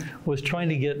opinion, was trying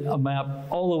to get a map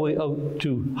all the way out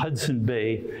to Hudson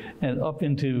Bay and up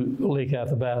into Lake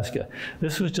Athabasca.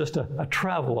 This was just a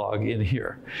travelogue in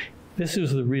here. This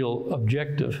is the real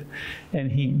objective,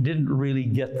 and he didn't really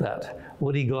get that.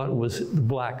 What he got was the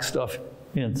black stuff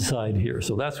inside here.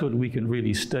 So that's what we can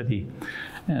really study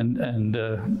and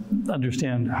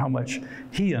understand how much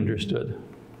he understood.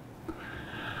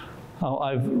 Now,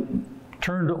 I've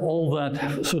turned all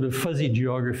that sort of fuzzy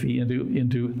geography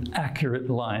into accurate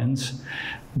lines.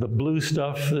 The blue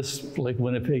stuff, this Lake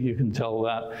Winnipeg, you can tell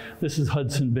that. This is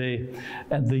Hudson Bay.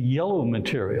 And the yellow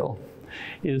material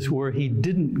is where he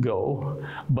didn't go,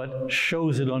 but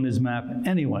shows it on his map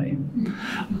anyway.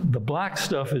 The black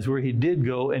stuff is where he did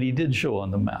go, and he did show on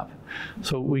the map.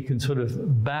 So we can sort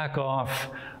of back off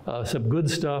some good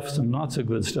stuff, some not so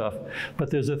good stuff.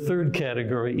 But there's a third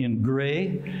category in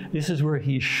gray. This is where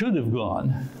he should have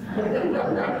gone.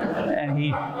 And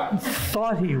he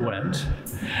thought he went,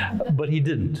 but he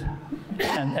didn't.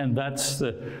 And that's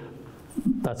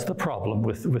the problem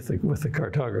with the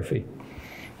cartography.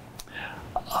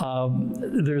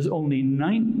 There's only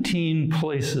 19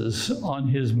 places on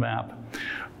his map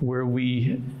where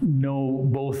we know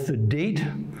both the date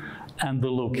and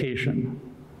the location.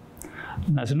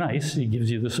 And that's nice. He gives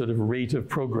you the sort of rate of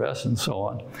progress and so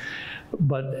on.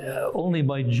 But only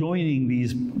by joining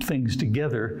these things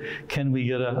together can we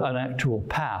get an actual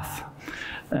path.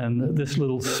 And this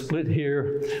little split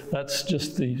here, that's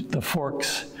just the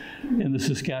forks in the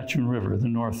Saskatchewan River, the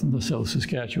North and the South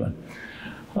Saskatchewan.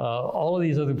 All of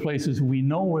these other places, we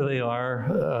know where they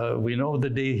are. We know the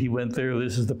day he went there.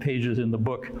 This is the pages in the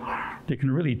book. You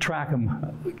can really track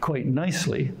him quite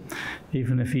nicely,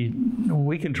 even if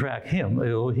we can track him.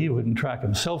 He wouldn't track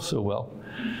himself so well.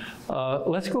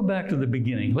 Let's go back to the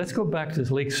beginning. Let's go back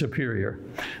to Lake Superior,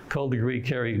 called the Great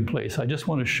Carrying Place. I just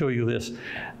want to show you this.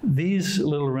 These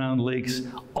little round lakes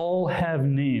all have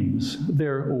names.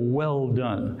 They're well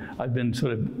done. I've been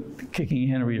sort of kicking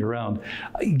Henry around.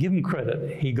 I give him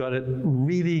credit. He got it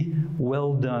really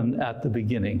well done at the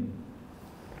beginning.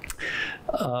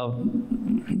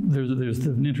 There's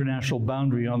an international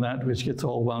boundary on that, which gets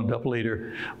all wound up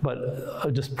later. But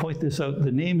I'll just point this out.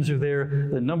 The names are there.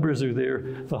 The numbers are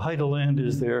there. The height of land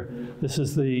is there. This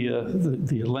is the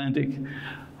Atlantic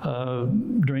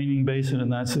draining basin,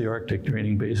 and that's the Arctic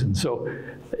draining basin. So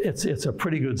it's a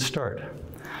pretty good start.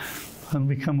 And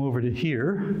we come over to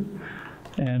here,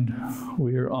 and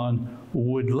we're on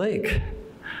Wood Lake.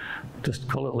 just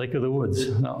call it Lake of the Woods.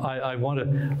 Now, I want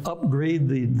to upgrade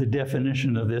the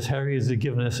definition of this. Harry has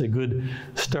given us a good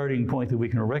starting point that we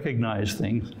can recognize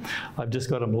things. I've just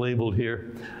got them labeled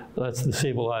here. That's the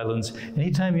Sable Islands.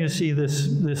 Anytime you see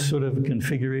this sort of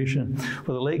configuration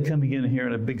with a lake coming in here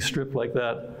and a big strip like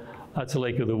that, that's a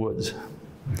Lake of the Woods.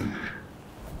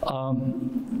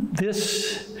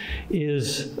 This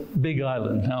is Big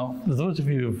Island. Now, those of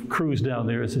you who've cruised down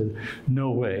there said,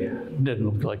 no way, it didn't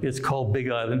look like it. It's called Big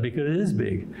Island because it is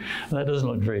big. That doesn't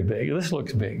look very big. This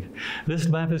looks big. This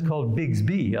map is called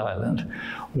Bigsby Island.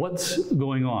 What's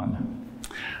going on?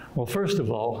 Well, first of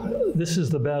all, this is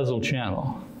the Basil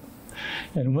Channel.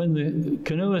 And when the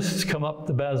canoeists come up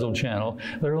the Basil Channel,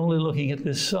 they're only looking at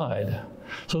this side.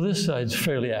 So this side's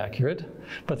fairly accurate,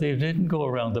 but they didn't go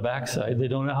around the backside. They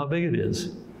don't know how big it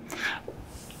is.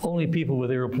 Only people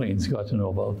with airplanes got to know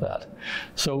about that.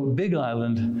 So Big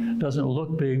Island doesn't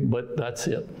look big, but that's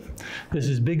it. This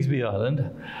is Bigsby Island,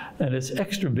 and it's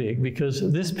extra big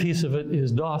because this piece of it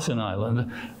is Dawson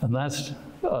Island, and that's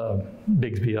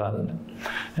Bigsby Island.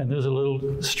 And there's a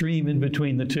little stream in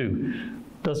between the two.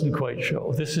 Doesn't quite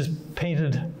show. This is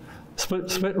painted,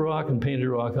 split rock and painted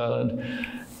rock island.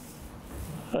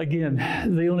 Again,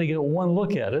 they only get one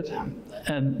look at it,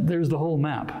 and there's the whole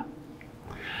map.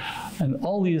 And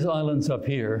all these islands up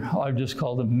here, I've just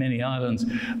called them mini islands,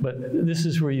 but this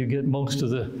is where you get most of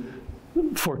the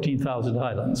 14,000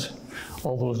 islands,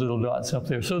 all those little dots up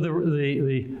there. So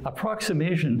the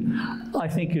approximation, I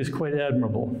think, is quite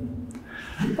admirable.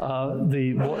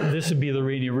 This would be the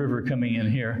Rainy River coming in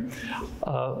here.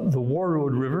 The War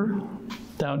Road River,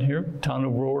 down here, town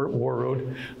of War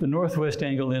Road, the Northwest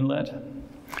Angle Inlet,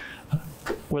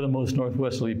 where the most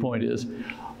northwesterly point is.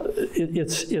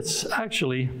 It's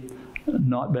actually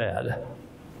not bad.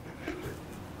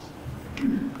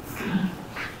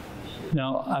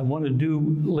 Now, I want to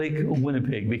do Lake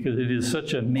Winnipeg because it is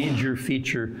such a major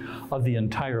feature of the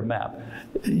entire map.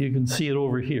 You can see it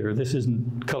over here. This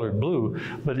isn't colored blue,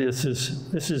 but this is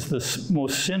the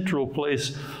most central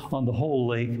place on the whole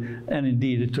lake, and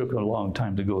indeed it took a long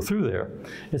time to go through there.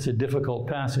 It's a difficult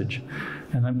passage,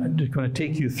 and I'm just going to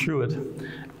take you through it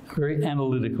very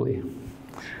analytically.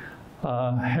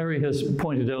 Harry has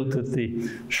pointed out that the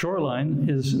shoreline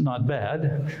is not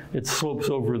bad. It slopes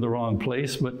over in the wrong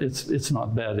place, but it's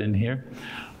not bad in here.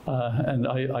 And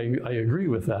I agree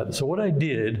with that. So what I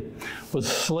did was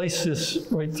slice this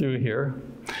right through here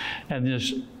and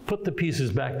just put the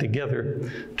pieces back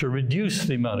together to reduce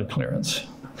the amount of clearance.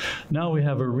 Now we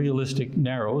have a realistic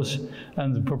narrows,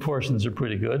 and the proportions are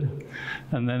pretty good.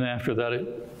 And then after that,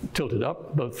 it tilted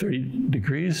up about 30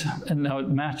 degrees, and now it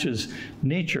matches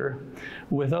nature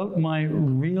without my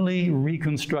really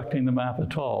reconstructing the map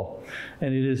at all.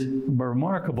 And it is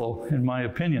remarkable, in my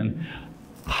opinion,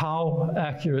 how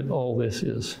accurate all this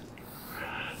is.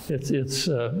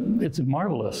 It's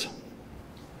marvelous.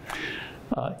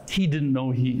 He didn't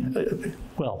know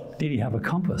well, did he have a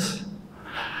compass?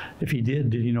 If he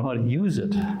did he know how to use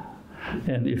it?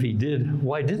 And if he did,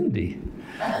 why didn't he?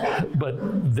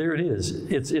 But there it is.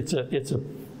 It's a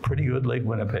pretty good Lake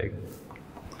Winnipeg.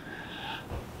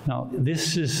 Now,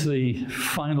 this is the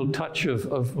final touch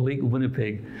of Lake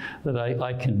Winnipeg that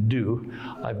I can do.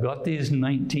 I've got these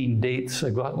 19 dates.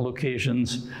 I've got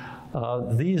locations.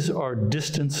 These are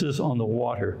distances on the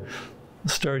water.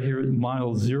 Start here at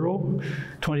mile 0,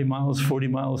 20 miles, 40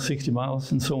 miles, 60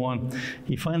 miles, and so on.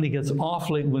 He finally gets off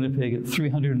Lake Winnipeg at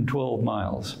 312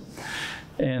 miles.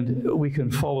 And we can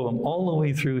follow them all the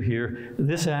way through here.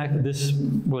 This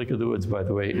Lake of the Woods, by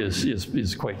the way,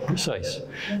 is quite precise.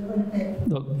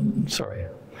 Sorry,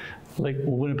 Lake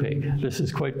Winnipeg. This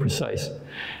is quite precise.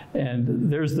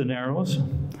 And there's the Narrows.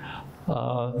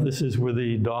 This is where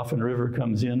the Dauphin River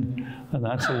comes in, and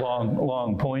that's a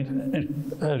long point.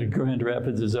 And Grand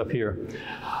Rapids is up here.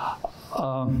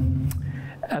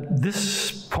 At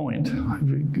this point,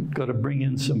 we've got to bring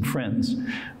in some friends.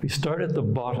 We start at the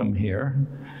bottom here,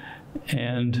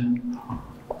 and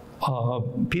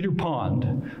Peter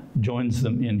Pond joins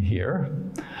them in here,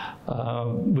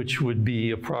 which would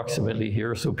be approximately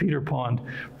here. So Peter Pond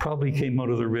probably came out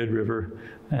of the Red River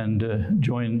and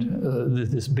joined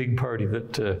this big party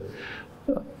that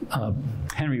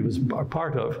Henry was a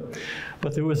part of.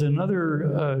 But there was another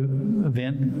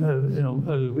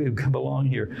event, we've come along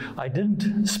here. I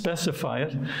didn't specify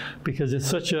it because it's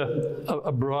such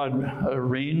a broad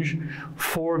range.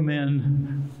 4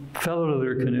 men fell out of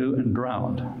their canoe and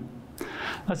drowned.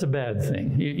 That's a bad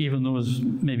thing, even though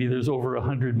maybe there's over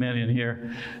 100 men in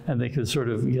here and they could sort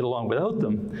of get along without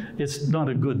them. It's not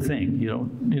a good thing. You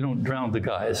don't drown the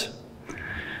guys.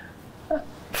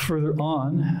 Further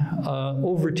on,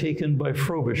 overtaken by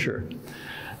Frobisher.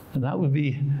 And that would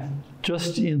be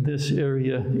just in this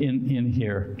area in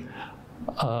here.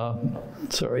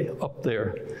 Sorry, up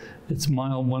there. It's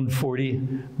mile 140.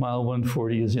 Mile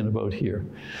 140 is in about here.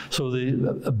 So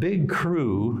a big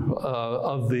crew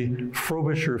of the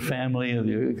Frobisher family,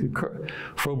 the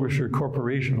Frobisher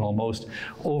Corporation almost,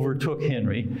 overtook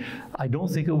Henry. I don't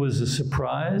think it was a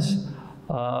surprise.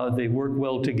 They work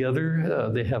well together.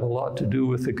 They have a lot to do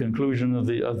with the conclusion of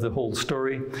the whole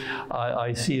story.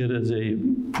 I see it as a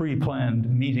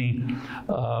pre-planned meeting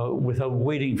without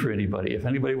waiting for anybody. If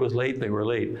anybody was late, they were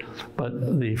late.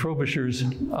 But the Frobishers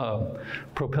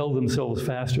propelled themselves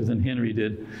faster than Henry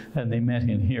did, and they met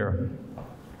in here.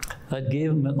 That gave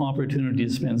them an opportunity to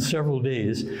spend several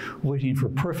days waiting for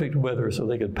perfect weather so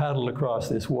they could paddle across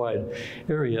this wide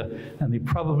area. And they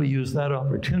probably used that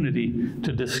opportunity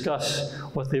to discuss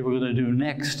what they were going to do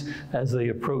next as they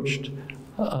approached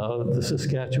the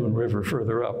Saskatchewan River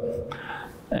further up.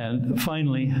 And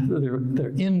finally, they're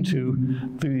into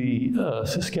the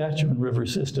Saskatchewan River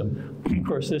system. Of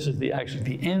course, this is actually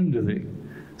the end of the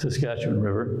Saskatchewan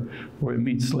River, where it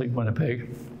meets Lake Winnipeg.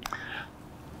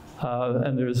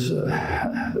 And there's,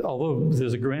 although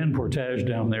there's a grand portage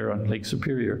down there on Lake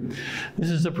Superior,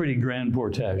 this is a pretty grand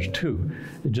portage too,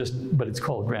 but it's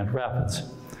called Grand Rapids.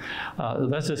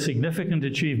 That's a significant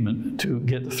achievement to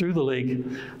get through the lake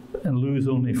and lose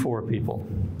only 4 people.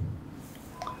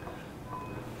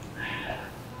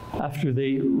 After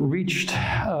they reached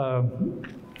the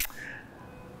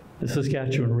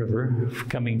Saskatchewan River,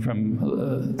 coming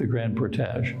from the Grand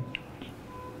Portage,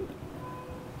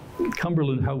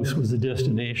 Cumberland House was the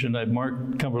destination. I've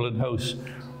marked Cumberland House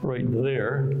right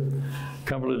there.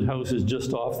 Cumberland House is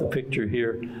just off the picture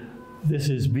here. This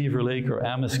is Beaver Lake or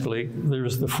Amisk Lake.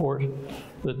 There's the fort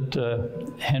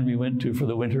that Henry went to for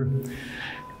the winter.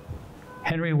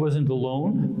 Henry wasn't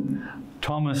alone.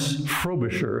 Thomas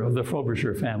Frobisher of the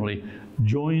Frobisher family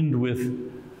joined with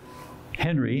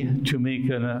Henry to make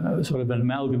sort of an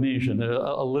amalgamation,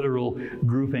 a literal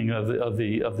grouping of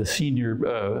the senior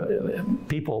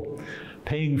people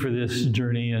paying for this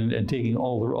journey and taking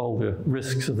all the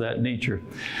risks of that nature.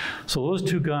 So those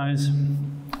 2 guys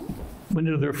went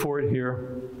into their fort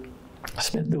here,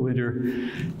 spent the winter.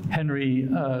 Henry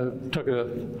took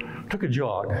a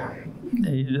jog.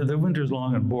 The winter's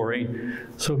long and boring,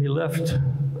 so he left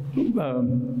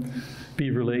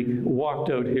Beaver Lake, walked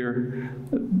out here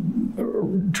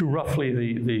to roughly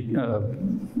the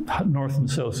north and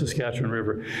south Saskatchewan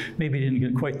River. Maybe he didn't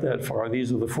get quite that far.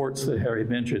 These are the forts that Harry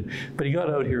mentioned. But he got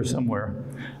out here somewhere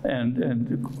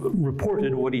and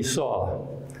reported what he saw: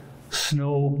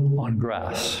 snow on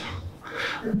grass.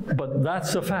 But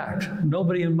that's a fact.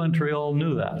 Nobody in Montreal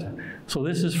knew that. So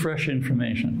this is fresh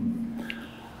information.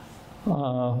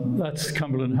 That's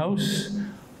Cumberland House,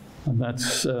 and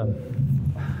that's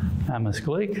Amisk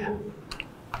Lake.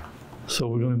 So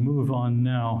we're going to move on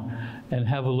now and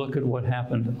have a look at what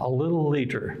happened a little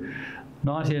later,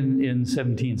 not in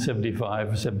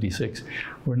 1775 or 76.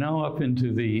 We're now up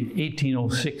into the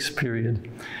 1806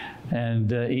 period and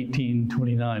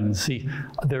 1829. And see,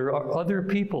 there are other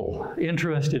people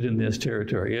interested in this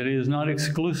territory. It is not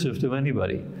exclusive to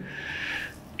anybody.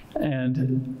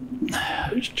 And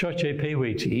Chache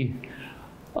Peweti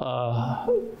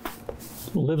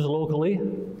lives locally.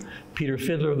 Peter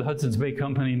Fiddler of the Hudson's Bay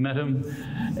Company met him,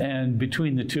 and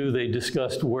between the 2, they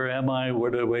discussed, where am I,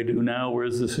 what do I do now,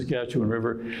 where's the Saskatchewan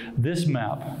River? This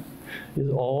map is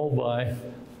all by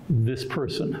this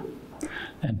person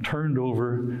and turned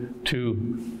over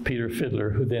to Peter Fiddler,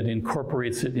 who then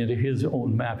incorporates it into his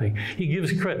own mapping. He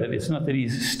gives credit. It's not that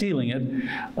he's stealing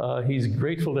it. He's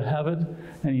grateful to have it,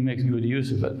 and he makes good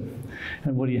use of it.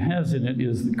 And what he has in it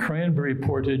is the Cranberry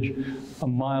Portage, 1.25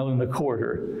 miles.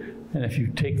 And if you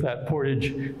take that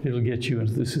portage, it'll get you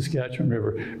into the Saskatchewan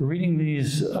River. Reading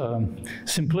these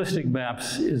simplistic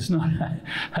maps is not,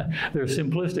 they're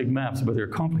simplistic maps, but they're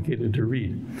complicated to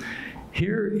read.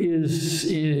 Here is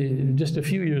just a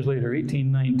few years later,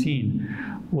 1819,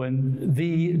 when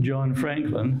the John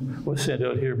Franklin was sent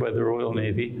out here by the Royal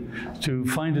Navy to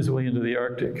find his way into the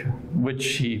Arctic, which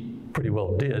he pretty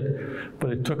well did, but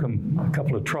it took him a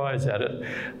couple of tries at it.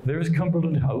 There's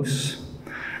Cumberland House.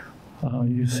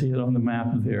 You see it on the map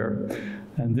there.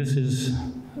 And this is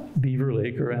Beaver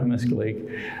Lake or Amisk Lake.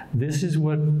 This is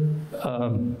what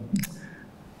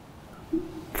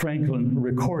Franklin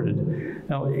recorded.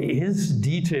 Now, his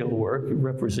detail work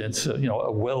represents,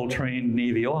 a well-trained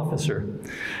Navy officer.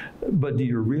 But do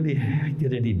you really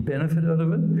get any benefit out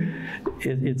of it?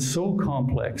 It's so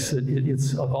complex that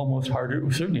it's almost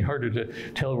harder, certainly harder to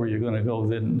tell where you're going to go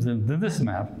than this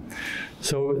map.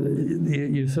 So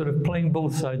you're sort of playing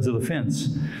both sides of the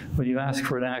fence when you ask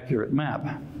for an accurate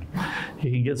map. It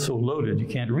can get so loaded you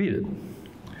can't read it.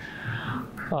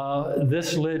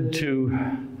 This led to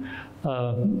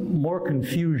more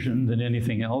confusion than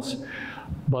anything else.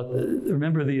 But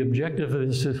remember, the objective of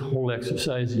this whole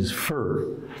exercise is fur.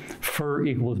 Fur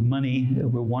equals money,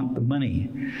 and we want the money.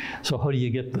 So how do you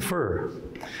get the fur?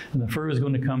 And the fur is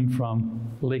going to come from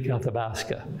Lake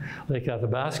Athabasca. Lake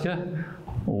Athabasca,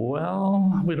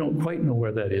 well, we don't quite know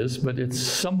where that is, but it's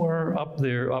somewhere up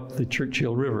there, up the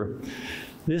Churchill River.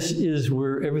 This is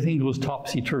where everything goes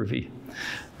topsy-turvy,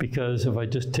 because if I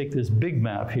just take this big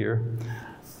map here,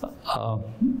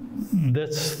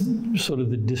 that's sort of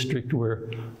the district where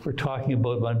we're talking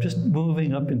about, but I'm just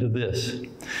moving up into this.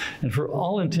 And for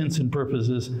all intents and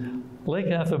purposes, Lake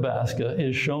Athabasca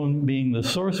is shown being the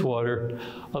source water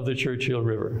of the Churchill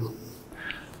River,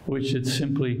 which it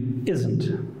simply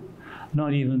isn't.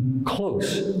 Not even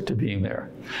close to being there.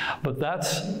 But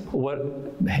that's what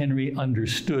Henry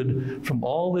understood from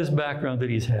all this background that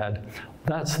he's had.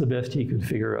 That's the best he could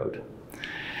figure out.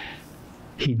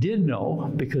 He did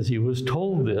know, because he was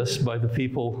told this by the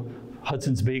people,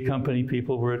 Hudson's Bay Company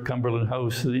people were at Cumberland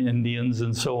House, the Indians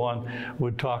and so on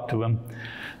would talk to him,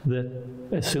 that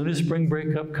as soon as spring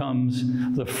breakup comes,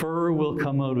 the fur will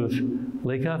come out of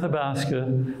Lake Athabasca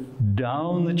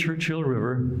down the Churchill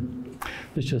River.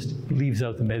 This just leaves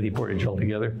out the Medley Portage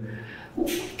altogether.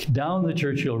 Down the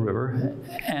Churchill River,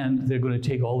 and they're going to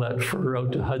take all that fur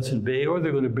out to Hudson Bay, or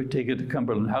they're going to take it to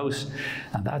Cumberland House,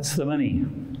 and that's the money.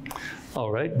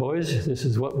 All right, boys, this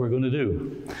is what we're going to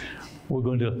do. We're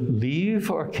going to leave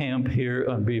our camp here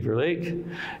on Beaver Lake,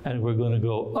 and we're going to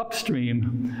go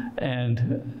upstream,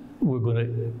 and we're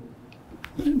going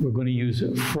to use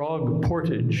Frog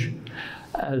Portage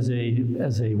as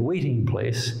a waiting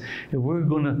place. And we're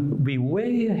going to be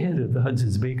way ahead of the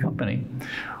Hudson's Bay Company.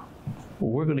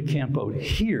 We're going to camp out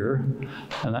here,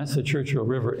 and that's the Churchill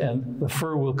River, and the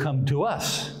fur will come to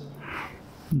us,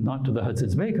 not to the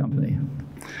Hudson's Bay Company.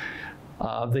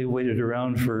 They waited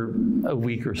around for a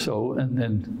week or so, and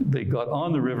then they got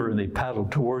on the river and they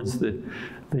paddled towards the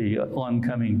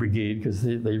oncoming brigade, because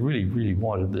they really, really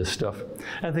wanted this stuff.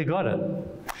 And they got it.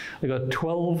 They got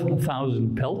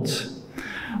 12,000 pelts.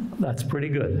 That's pretty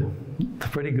good.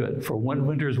 Pretty good. For one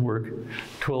winter's work,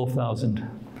 12,000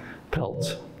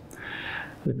 pelts.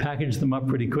 They packaged them up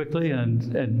pretty quickly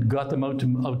and got them out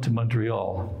to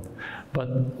Montreal. But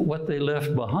what they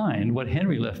left behind, what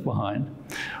Henry left behind,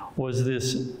 was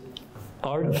this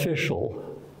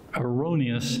artificial,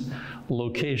 erroneous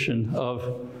location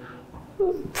of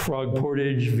Frog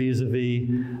Portage vis-a-vis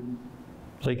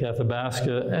Lake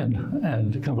Athabasca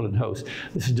and Cumberland House.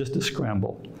 This is just a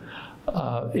scramble.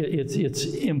 It's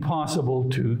impossible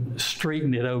to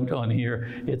straighten it out on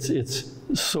here. It's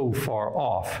so far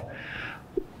off.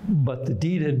 But the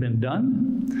deed had been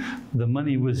done. The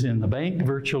money was in the bank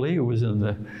virtually. It was in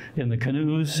the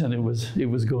canoes, and it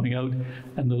was going out.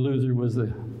 And the loser was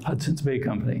the Hudson's Bay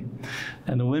Company,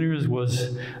 and the winners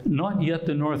was not yet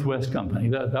the Northwest Company.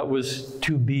 That was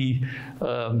to be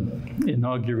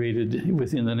inaugurated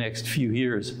within the next few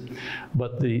years.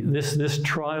 But this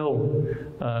trial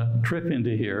trip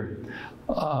into here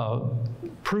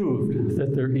proved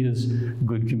that there is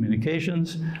good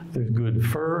communications, there's good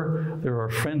fur, there are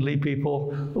friendly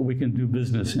people, we can do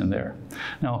business in there.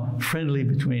 Now, friendly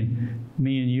between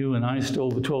me and you, and I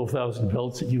stole the 12,000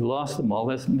 pelts and you lost them all,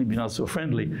 that's maybe not so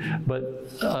friendly,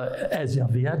 but as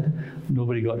of yet,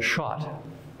 nobody got shot.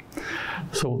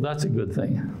 So that's a good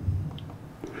thing.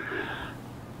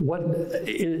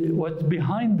 What's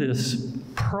behind this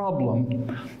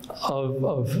problem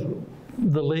of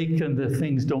the lake and the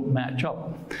things don't match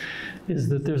up is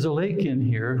that there's a lake in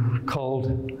here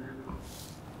called,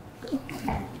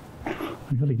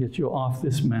 I've got to get you off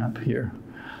this map here.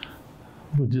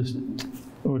 We'll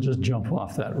just jump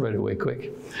off that right away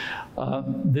quick.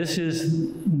 This is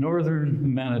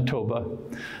northern Manitoba.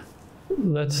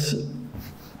 That's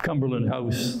Cumberland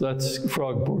House, that's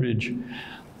Frog Portage,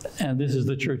 and this is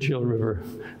the Churchill River,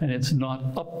 and it's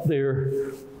not up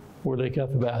there where Lake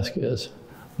Athabasca is.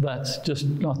 That's just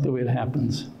not the way it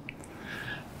happens.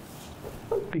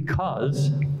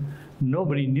 Because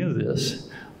nobody knew this,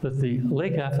 that the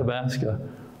Lake Athabasca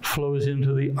flows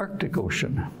into the Arctic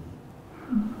Ocean.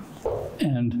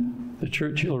 And the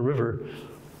Churchill River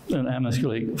and Amisk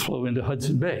Lake flow into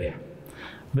Hudson Bay.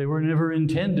 They were never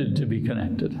intended to be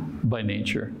connected by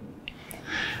nature.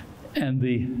 And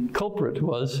the culprit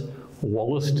was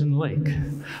Wollaston Lake.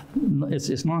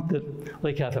 It's not that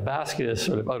Lake Athabasca is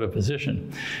sort of out of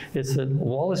position. It's that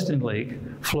Wollaston Lake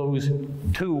flows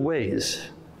two ways,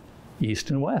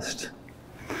 east and west.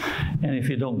 And if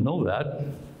you don't know that,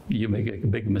 you make a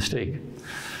big mistake.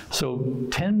 So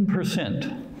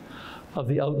 10% of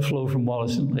the outflow from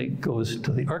Wollaston Lake goes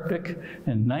to the Arctic,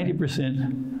 and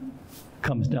 90%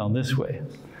 comes down this way.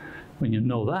 When you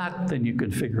know that, then you can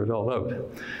figure it all out.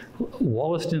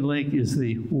 Wollaston Lake is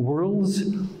the world's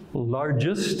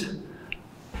largest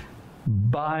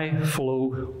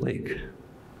by-flow lake.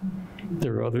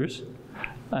 There are others,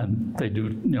 and they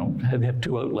do, have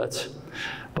 2 outlets.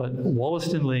 But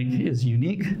Wollaston Lake is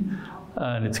unique,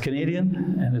 and it's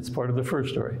Canadian, and it's part of the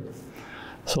first story.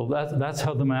 So that's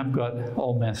how the map got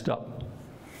all messed up.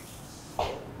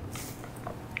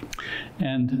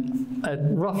 And at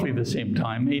roughly the same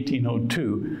time,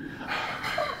 1802,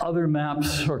 other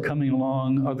maps are coming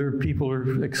along, other people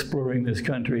are exploring this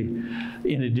country,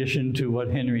 in addition to what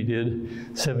Henry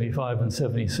did, 75 and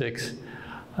 76.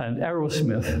 And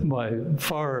Arrowsmith, by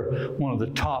far one of the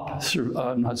top,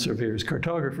 not surveyors,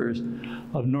 cartographers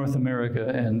of North America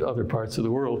and other parts of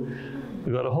the world,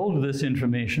 we got a hold of this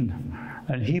information,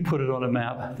 and he put it on a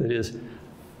map that is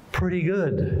pretty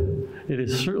good. It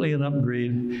is certainly an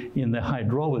upgrade in the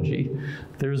hydrology.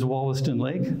 There's Wollaston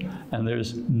Lake, and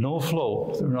there's no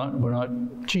flow. We're not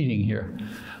cheating here.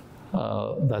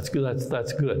 That's good.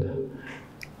 That's good.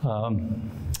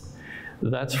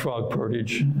 That's Frog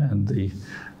Portage, and the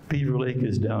Beaver Lake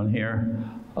is down here.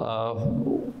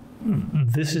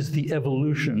 This is the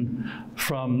evolution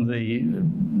from the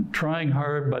trying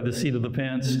hard by the seat of the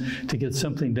pants to get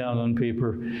something down on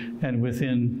paper, and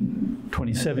within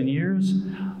 27 years,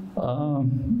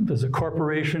 there's a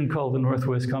corporation called the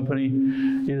Northwest Company.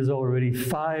 It is already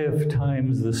 5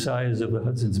 times the size of the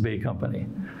Hudson's Bay Company.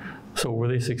 So were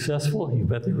they successful? You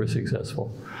bet they were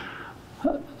successful.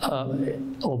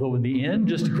 Although in the end,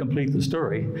 just to complete the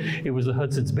story, it was the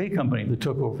Hudson's Bay Company that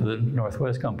took over the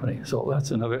Northwest Company. So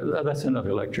that's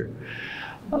another lecture.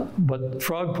 But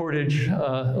Frog Portage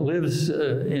lives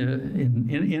in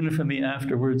infamy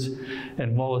afterwards,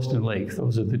 and Wollaston Lake.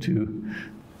 Those are the 2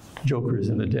 jokers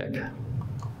in the deck.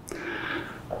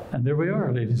 And there we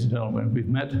are, ladies and gentlemen. We've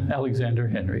met Alexander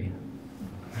Henry.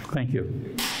 Thank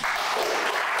you.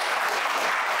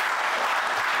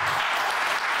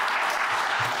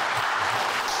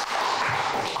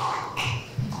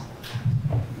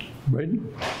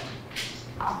 Braden?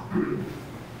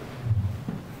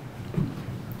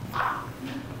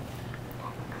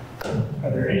 Are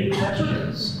there any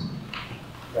questions?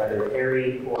 Either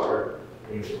Harry or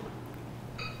David?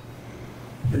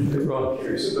 I'm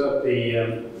curious about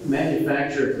the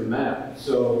manufacture of the map.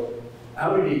 So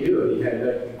how did he do it? He had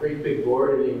a great big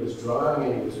board, and he was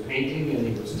drawing, and he was painting, and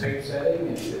he was typesetting,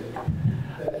 and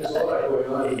there's a lot going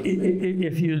on.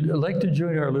 If you'd like to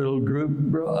join our little group,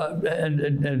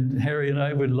 and Harry and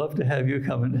I would love to have you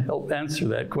come and help answer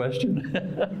that question.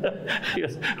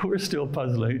 Yes, we're still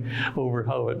puzzling over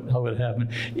how it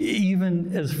happened.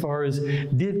 Even as far as,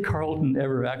 did Carleton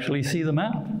ever actually see the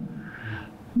map?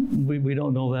 We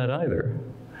don't know that either.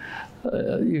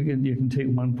 You can take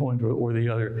one point or the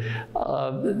other.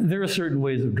 There are certain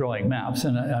ways of drawing maps,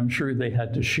 and I'm sure they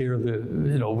had to share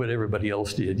what everybody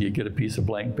else did. You get a piece of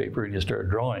blank paper and you start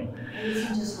drawing.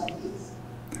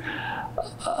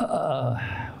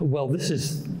 Well, this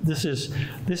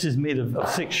is made of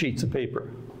 6 sheets of paper.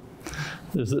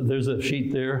 There's a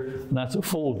sheet there, and that's a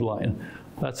fold line.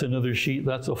 That's another sheet,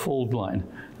 that's a fold line,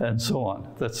 and so on.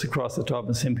 That's across the top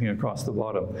and same thing across the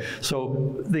bottom.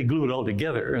 So they glue it all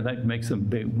together, and that makes them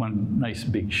one nice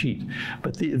big sheet.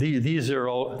 But these are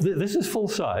all, this is full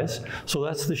size, so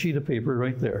that's the sheet of paper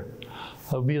right there.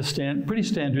 That'll be a pretty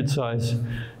standard size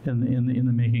in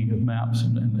the making of maps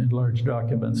and large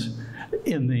documents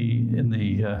in the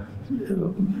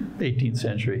 18th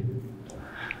century.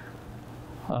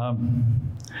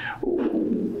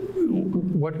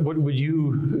 What would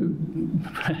you,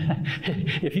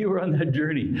 if you were on that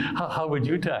journey, how would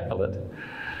you tackle it?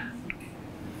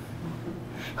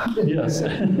 Yes. Yeah,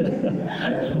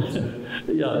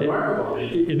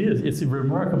 it is. It's a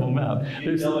remarkable map.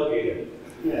 Well,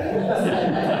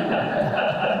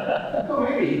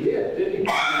 maybe he did. Did he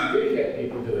get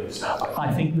people doing stuff like that?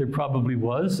 I think there probably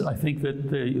was. I think that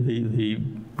the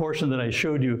portion that I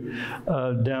showed you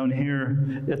down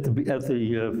here at the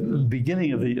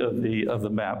beginning of the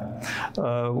map,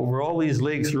 where all these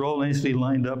lakes are all nicely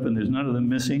lined up and there's none of them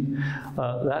missing,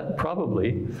 that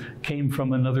probably came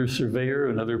from another surveyor,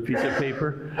 another piece of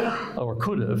paper, or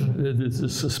could have. The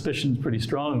suspicion's pretty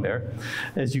strong there.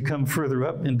 As you come further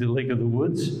up into Lake of the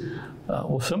Woods,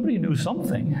 well, somebody knew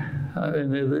something.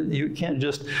 You can't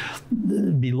just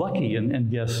be lucky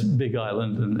and guess Big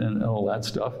Island and all that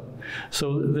stuff.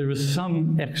 So there was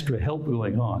some extra help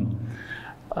going on.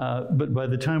 But by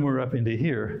the time we're up into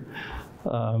here,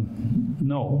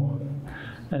 no.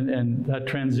 And that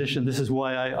transition, this is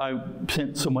why I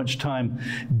spent so much time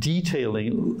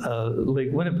detailing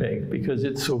Lake Winnipeg, because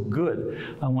it's so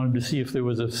good. I wanted to see if there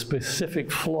was a specific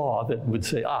flaw that would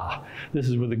say, ah, this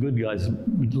is where the good guys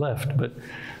left, but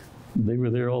they were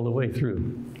there all the way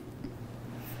through.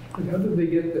 And how did they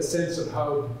get the sense of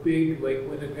how big Lake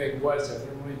Winnipeg was if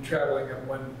they're only traveling at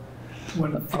one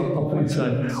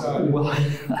side? Well,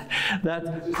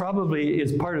 that probably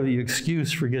is part of the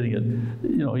excuse for getting it,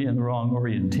 you know, in the wrong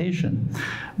orientation.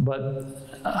 But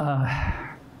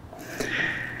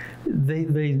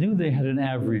they knew they had an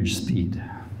average speed,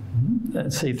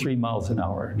 let's say 3 miles an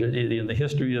hour. In the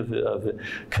history of the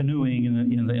canoeing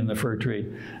in the fur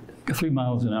trade, 3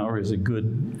 miles an hour is a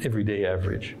good everyday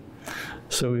average.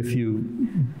 So if you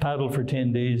paddle for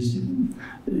 10 days,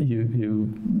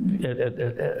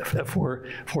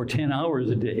 for 10 hours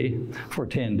a day, for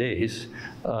 10 days,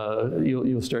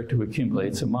 you'll start to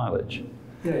accumulate some mileage.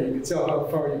 Yeah, you can tell how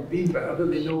far you've been, but how do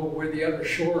they know where the other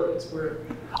shore is?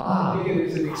 How big it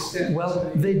is an extent?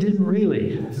 Well, they didn't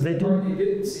really. They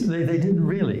didn't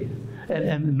really.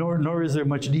 And nor is there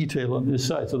much detail on this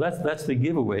side. So that's the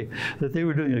giveaway, that they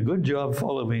were doing a good job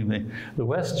following the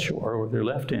west shore, or their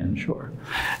left-hand shore.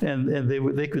 And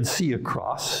they could see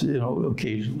across, you know,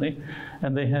 occasionally.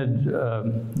 And they had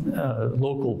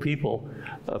local people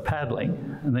paddling.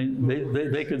 And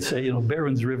they could say, you know,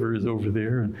 Barron's River is over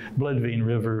there, and Bloodvein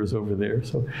River is over there.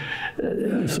 So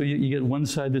you get one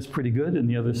side that's pretty good, and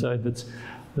the other side that's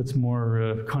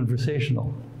more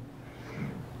conversational.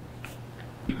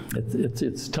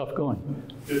 It's tough going.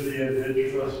 Did the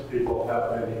indigenous people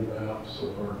have any maps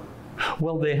or?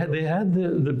 Well, they had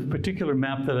the particular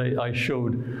map that I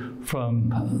showed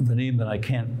from the name that I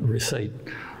can't recite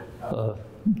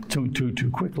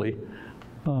too quickly.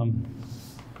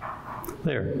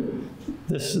 There,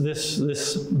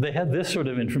 they had this sort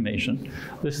of information.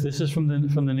 This is from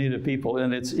the native people,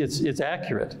 and it's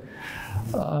accurate.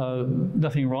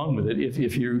 Nothing wrong with it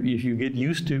if you get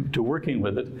used to working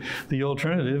with it. The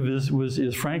alternative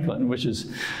is Franklin, which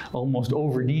is almost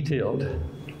over detailed.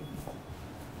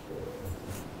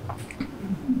 I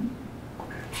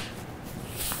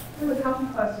have a couple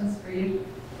questions for you.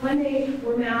 When they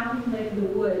were mapping Lake of the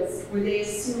Woods, were they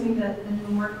assuming that the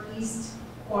northeast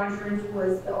quadrant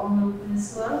was the Olno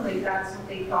Peninsula? Like that's what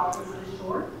they thought was the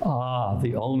shore? Ah,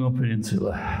 the Olno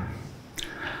Peninsula.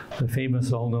 The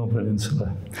famous Olno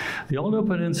Peninsula. The Olno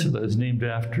Peninsula is named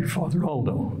after Father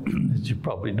Olno, as you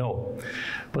probably know.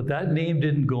 But that name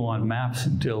didn't go on maps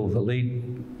until the late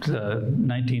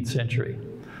 19th century,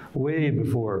 way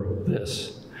before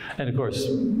this. And of course,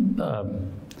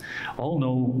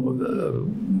 Olno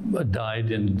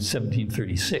died in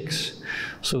 1736.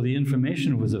 So the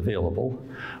information was available,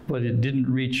 but it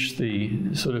didn't reach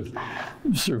the sort of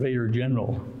Surveyor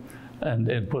General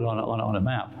and put on a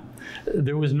map.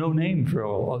 There was no name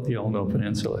for the Olno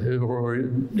Peninsula,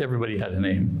 or everybody had a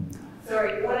name.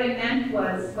 Sorry, what I meant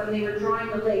was when they were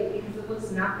drawing the lake, because it looks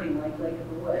nothing like Lake of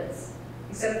the Woods,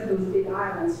 except for those big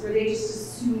islands, were they just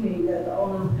assuming that the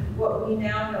Olno, what we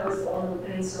now know as the Olno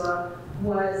Peninsula,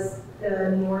 was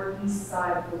the northeast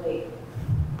side of the lake?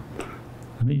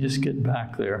 Let me just get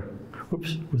back there.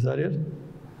 Whoops, was that it?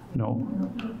 No.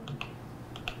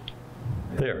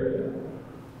 There.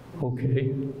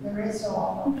 Okay. There is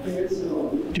no.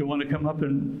 Do you want to come up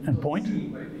and point?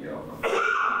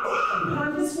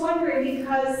 I'm just wondering,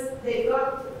 because they've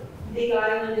got Big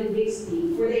Island and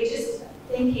Bixby, were they just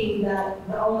thinking that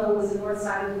the Olno was the north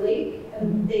side of the lake,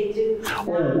 and they didn't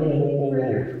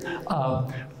further?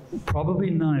 Probably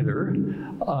neither.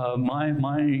 My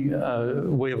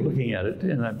way of looking at it,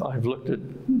 and I've looked at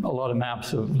a lot of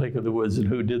maps of Lake of the Woods and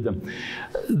who did them.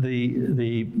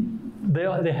 They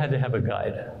had to have a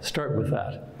guide. Start with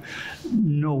that.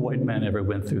 No white man ever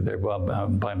went through there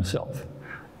by himself.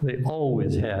 They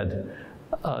always had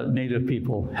native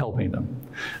people helping them.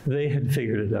 They had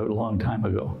figured it out a long time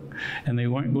ago, and they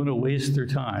weren't going to waste their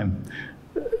time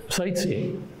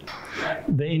sightseeing.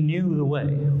 They knew the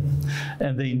way,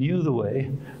 and they knew the way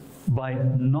by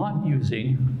not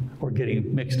using or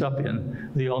getting mixed up in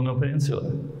the Olno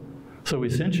Peninsula. So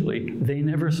essentially, they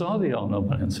never saw the Olno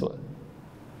Peninsula.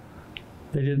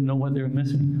 They didn't know what they were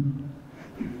missing.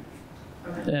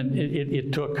 And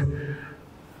it took,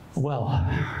 well,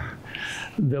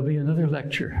 there'll be another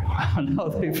lecture on how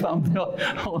they found the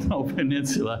Olno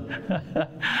Peninsula.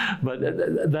 But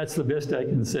that's the best I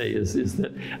can say, is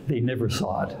that they never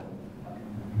saw it.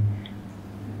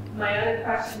 My other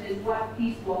question is, what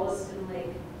piece Wollaston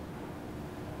Lake?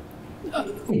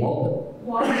 Well,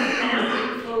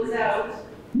 Wollaston flows out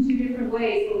Two different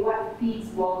ways, but what feeds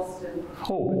Wollaston?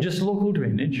 Oh, just local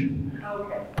drainage,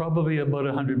 Okay. probably about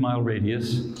a 100-mile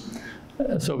radius.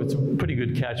 So it's a pretty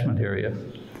good catchment area.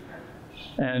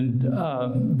 And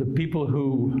the people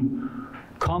who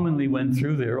commonly went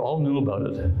through there all knew about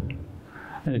it,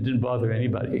 and it didn't bother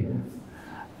anybody.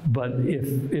 But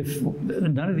if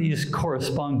none of these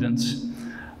correspondents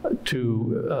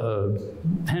to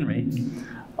Henry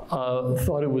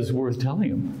thought it was worth telling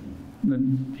him,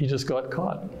 then he just got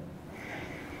caught.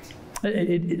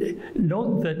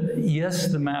 Note that, yes,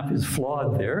 the map is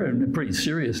flawed there, and pretty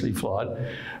seriously flawed,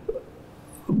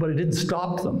 but it didn't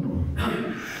stop them.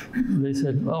 They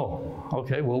said, oh,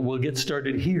 okay, well, we'll get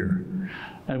started here.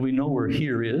 And we know where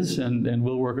here is, and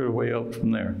we'll work our way out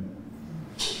from there.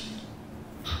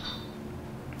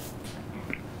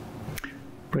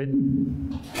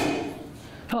 Braden?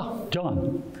 Oh,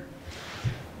 John.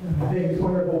 I think it's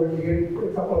wonderful when you get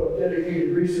a couple of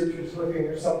dedicated researchers looking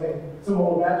at something, some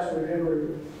old maps we've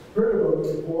never heard about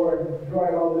before, and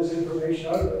drawing all this information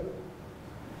out of it.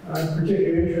 I'm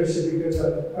particularly interested because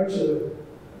much of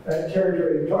that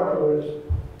territory you talked about is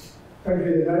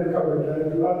country that I've covered,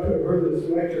 and I'd love to have heard this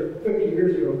lecture 50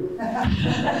 years ago.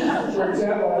 For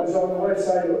example, I was on the west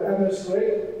side of Amherst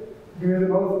Lake, near the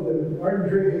mouth of the Martin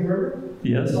Drinking River.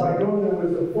 Yes. So I know there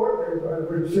was a fort there, but I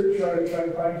researched trying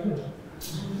to find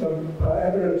some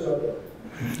evidence of it.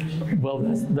 Well,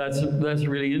 that's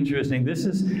really interesting. This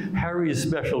is Harry's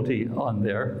specialty on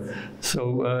there.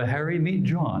 So Harry, meet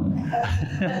John.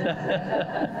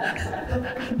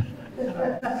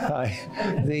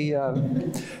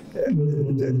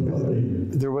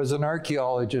 There was an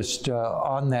archaeologist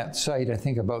on that site, I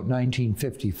think about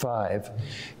 1955,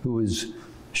 who was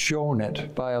shown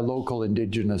it by a local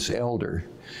indigenous elder.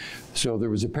 So there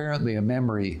was apparently a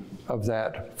memory of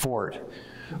that fort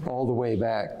all the way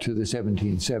back to the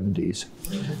 1770s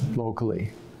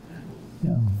locally.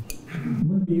 Yeah.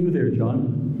 When were you there,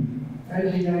 John?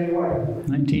 1991.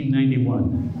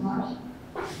 1991.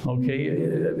 Okay,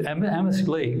 Amherst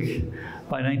Lake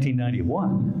by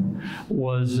 1991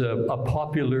 was a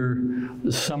popular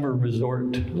summer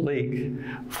resort lake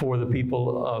for the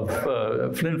people of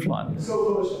Flin Flon.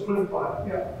 So close to Flin Flon,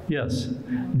 yeah. Yes.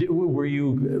 Were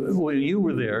you, when you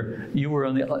were there, you were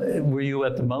on the, were you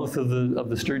at the mouth of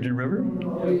the Sturgeon River?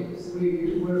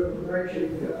 We were actually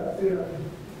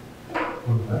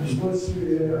I'm supposed to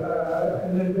be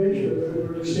an adventure.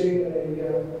 We were staying in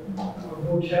a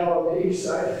hotel on the east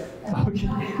side. Okay.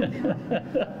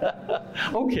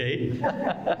 Okay.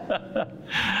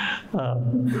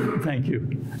 Thank you.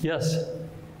 Yes?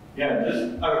 Yeah, just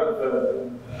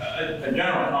a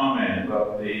general comment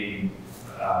about the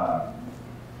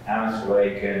Amherst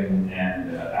Lake and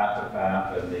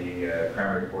Amplify and the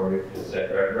Cranberry Portage,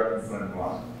 etc. I grew up in Flin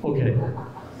Flon. Okay.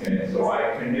 Okay, so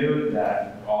I canoed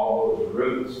that all those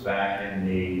routes back in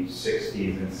the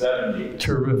 60s and 70s.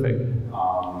 Terrific.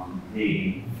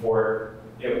 The fort,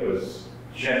 it was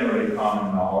generally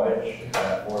common knowledge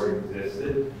that fort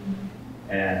existed,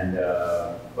 and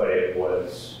but it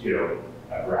was, you know,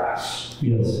 a grass.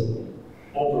 Yes.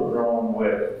 Overgrown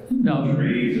with Now,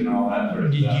 trees and all that sort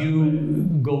of did stuff. you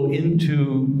go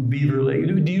into Beaver Lake?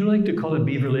 Do you like to call it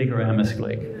Beaver Lake or Amherst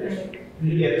Lake?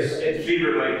 It's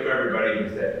Beaver Lake for everybody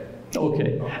who's there.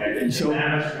 Okay. Okay. So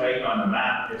Amherst Lake on the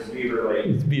map, it's Beaver Lake.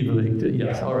 it's Beaver Lake,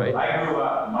 yes, Yeah. all right. I grew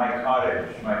up, my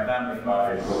family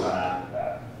cottage was on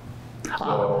Amplify.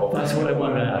 So That's what I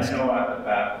wanted to ask. I know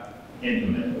Amplify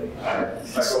intimately.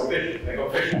 I go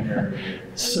fishing there.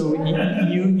 So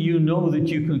you know that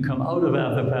you can come out of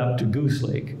Athapap to Goose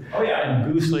Lake. Oh, yeah.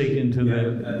 And Goose Lake into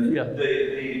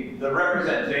The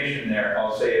representation there,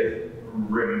 I'll say, is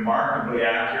remarkably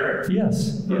accurate.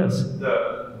 Yes, yes.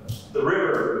 The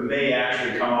river may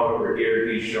actually come out over here.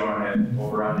 He's showing it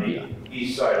over on the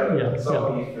east side of the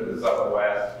southeast or the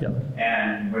southwest. Yeah.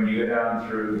 And when you go down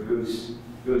through Goose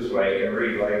Lake and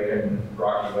Reed Lake and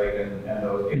Rocky Lake and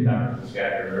those get down to the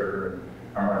Saskatchewan River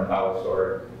and Armor House,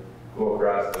 or go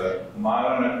across the 1.25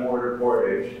 mile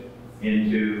portage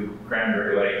into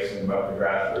Cranberry Lakes and above the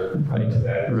Grass River.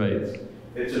 Right.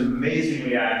 It's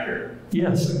amazingly accurate.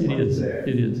 Yes, it is.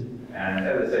 It is. And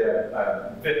as I say,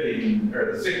 the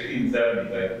 1670s,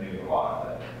 I knew a lot of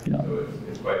that. Yeah. So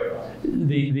it's quite fun.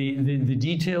 The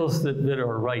details that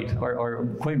are right are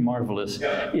quite marvelous.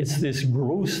 Yeah. It's this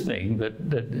gross thing that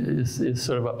is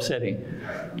sort of upsetting.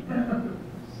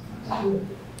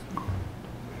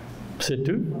 Sit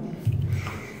to.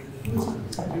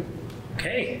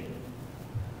 Okay.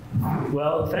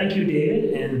 Well, thank you,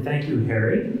 David, and thank you,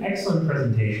 Harry. Excellent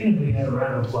presentation. We have a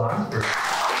round of applause for.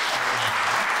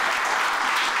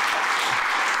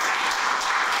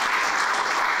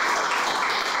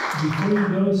 before you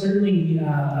go, certainly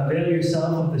avail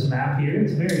yourself of this map here.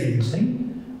 It's very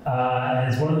interesting.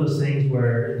 And it's one of those things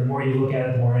where the more you look at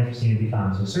it, the more interesting it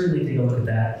becomes. So certainly take a look at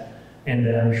that. And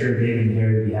I'm sure David and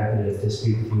Harry would be happy to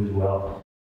speak with you as well.